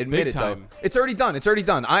 Admit it. Admit Big it, though. time. It's already done. It's already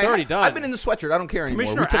done. already done. I've been in the sweatshirt. I don't care anymore.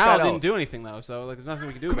 Commissioner we took Al that didn't do anything though, so like there's nothing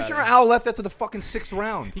we can do Commissioner about it. Al left after the fucking 6th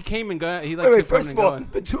round. He came and got. He like Wait, kept first of coming all,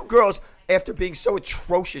 and going. the two girls, after being so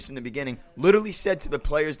atrocious in the beginning, literally said to the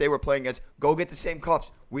players they were playing against, go get the same cups.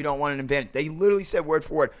 We don't want an advantage. They literally said word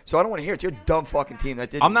for word. So I don't want to hear it. It's your dumb fucking team that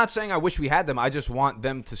did. I'm not saying I wish we had them. I just want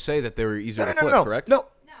them to say that they were easier to flip, correct?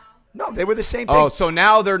 No, they were the same thing. Oh, so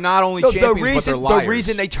now they're not only champions, but they're liars. The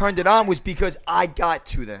reason they turned it on was because I got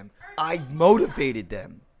to them. I motivated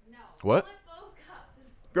them. What?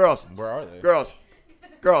 Girls. Where are they? Girls.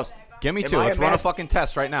 Give me Am two. I Let's a run a master- fucking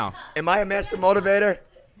test right now. Am I a master motivator?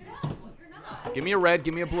 Give me a red.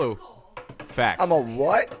 Give me a blue. Facts. I'm a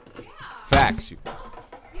what? Facts.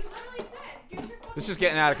 This is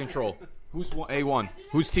getting out of control. Who's A1?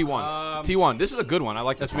 Who's T1? T1. This is a good one. I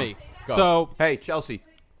like this That's me. one. Go. So- hey, Chelsea.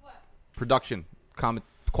 Production.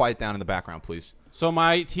 Quiet down in the background, please. So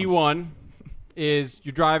my T1 is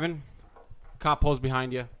you're driving, cop pulls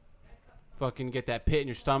behind you, fucking get that pit in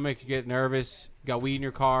your stomach, you get nervous, you got weed in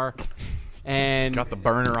your car, and Got the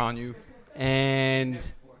burner on you. and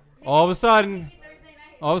all of a sudden,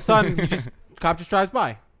 cop just drives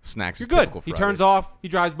by. Snacks. You're is good. typical He Friday. turns off. He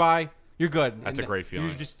drives by. You're good. That's And a great feeling.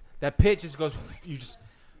 You just that pit just goes. You just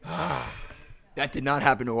That did not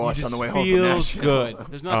happen to us just on the way home from feels Nashville. good.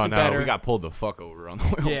 There's Oh, nothing no. better. We got pulled the fuck over on the way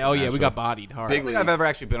home. Yeah. Oh from yeah. We Nashville. got bodied hard. I don't think I've ever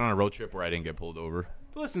actually been on a road trip where I didn't get pulled over.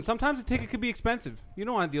 Listen, sometimes a ticket could be expensive. You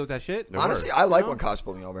don't want to deal with that shit. Honestly, I like when cops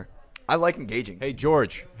pull me over. I like engaging. Hey,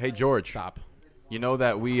 George. Stop. You know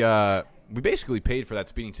that we basically paid for that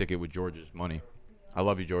speeding ticket with George's money. I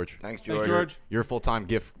love you, George. Thanks, Thanks, George. George. You're a full-time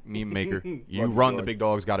GIF meme maker. You Love you, run the George. Big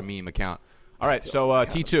Dog's Got a Meme account. All right, so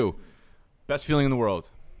T2, best feeling in the world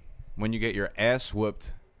when you get your ass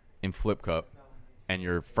whooped in Flip Cup and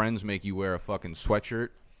your friends make you wear a fucking sweatshirt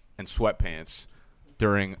and sweatpants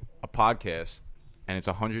during a podcast and it's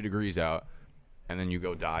 100 degrees out and then you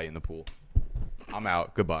go die in the pool. I'm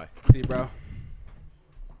out. Goodbye. See you, bro.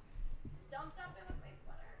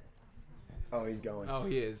 Oh, he's going. Oh,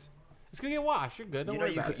 he is. It's gonna get washed. You're good. Don't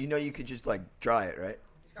worry about it. You could just like dry it, right?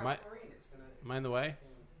 Am I in the way?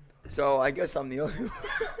 So I guess I'm the only.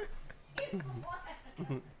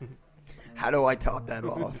 How do I top that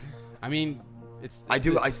off? I mean, it's. I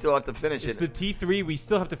do. I still have to finish It's it. the T3. We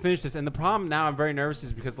still have to finish this, and the problem now I'm very nervous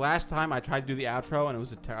is because last time I tried to do the outro and it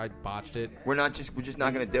was I botched it. We're just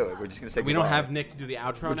not gonna do it. We're just gonna say. We goodbye. don't have Nick to do the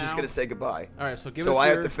outro We're now. just gonna say goodbye. All right, so give So us I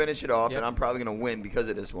your- have to finish it off, Yep. and I'm probably gonna win because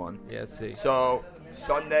of this one. Yeah, let's see. So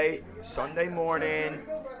Sunday morning,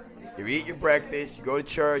 you eat your breakfast, you go to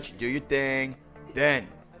church, you do your thing, then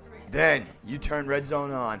you turn Red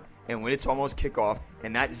Zone on, and when it's almost kickoff,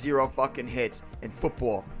 and that zero fucking hits, and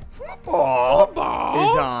football is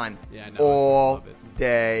on Yeah, I know. all Love it.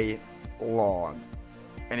 day long,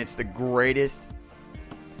 and it's the greatest.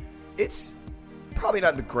 It's probably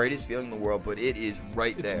not the greatest feeling in the world, but it is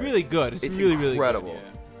right It's there. really good. It's incredible. really, really good, yeah.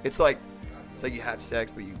 It's like you have sex,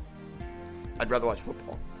 but I'd rather watch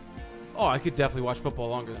football. Oh, I could definitely watch football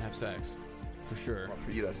longer than have sex, for sure. Well,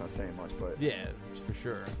 for you, that's not saying much, but Yeah, for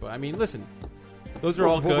sure. But I mean, listen, those are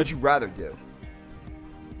all what good. would you rather do?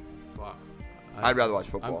 Fuck. I'd rather watch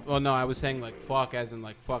football. Well, no, I was saying like fuck, as in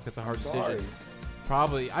like fuck. That's a hard sorry. decision. I'd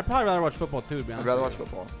probably rather watch football too. To be honest, I'd rather with watch you.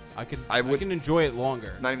 football. I can enjoy it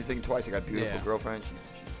longer. Not even thinking twice. I got a beautiful Yeah. girlfriend.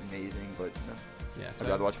 She's amazing, but no. Yeah, I'd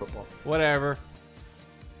rather watch football. Whatever.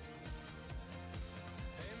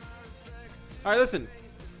 All right, listen.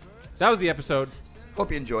 That was the episode. Hope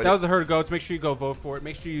you enjoyed it. That was the Herd of Goats. Make sure you go vote for it.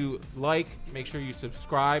 Make sure you like. Make sure you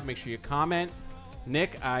subscribe. Make sure you comment.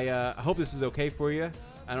 Nick, I hope this is okay for you.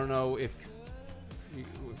 I don't know if...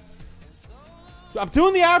 I'm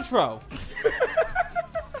doing the outro.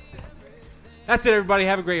 That's it, everybody.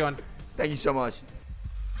 Have a great one. Thank you so much.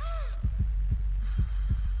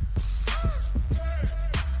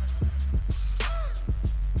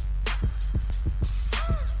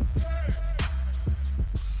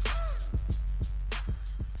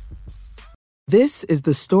 This is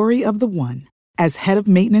the story of the one. As head of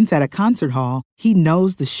maintenance at a concert hall, he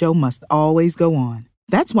knows the show must always go on.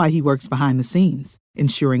 That's why he works behind the scenes,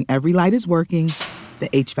 ensuring every light is working, the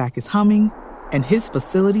HVAC is humming, and his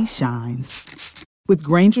facility shines. With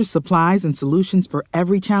Grainger's supplies and solutions for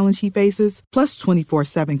every challenge he faces, plus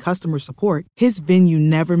 24/7 customer support, his venue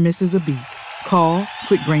never misses a beat. Call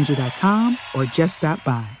quickgrainger.com or just stop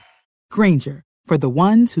by. Grainger, for the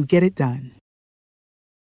ones who get it done.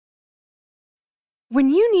 When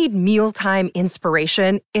you need mealtime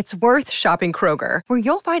inspiration, it's worth shopping Kroger, where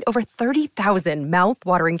you'll find over 30,000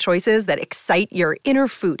 mouth-watering choices that excite your inner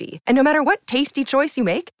foodie. And no matter what tasty choice you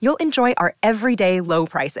make, you'll enjoy our everyday low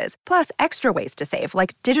prices, plus extra ways to save,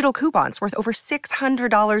 like digital coupons worth over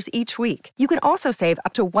 $600 each week. You can also save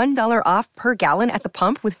up to $1 off per gallon at the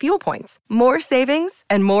pump with fuel points. More savings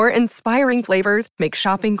and more inspiring flavors make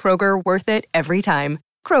shopping Kroger worth it every time.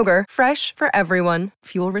 Kroger, fresh for everyone.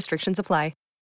 Fuel restrictions apply.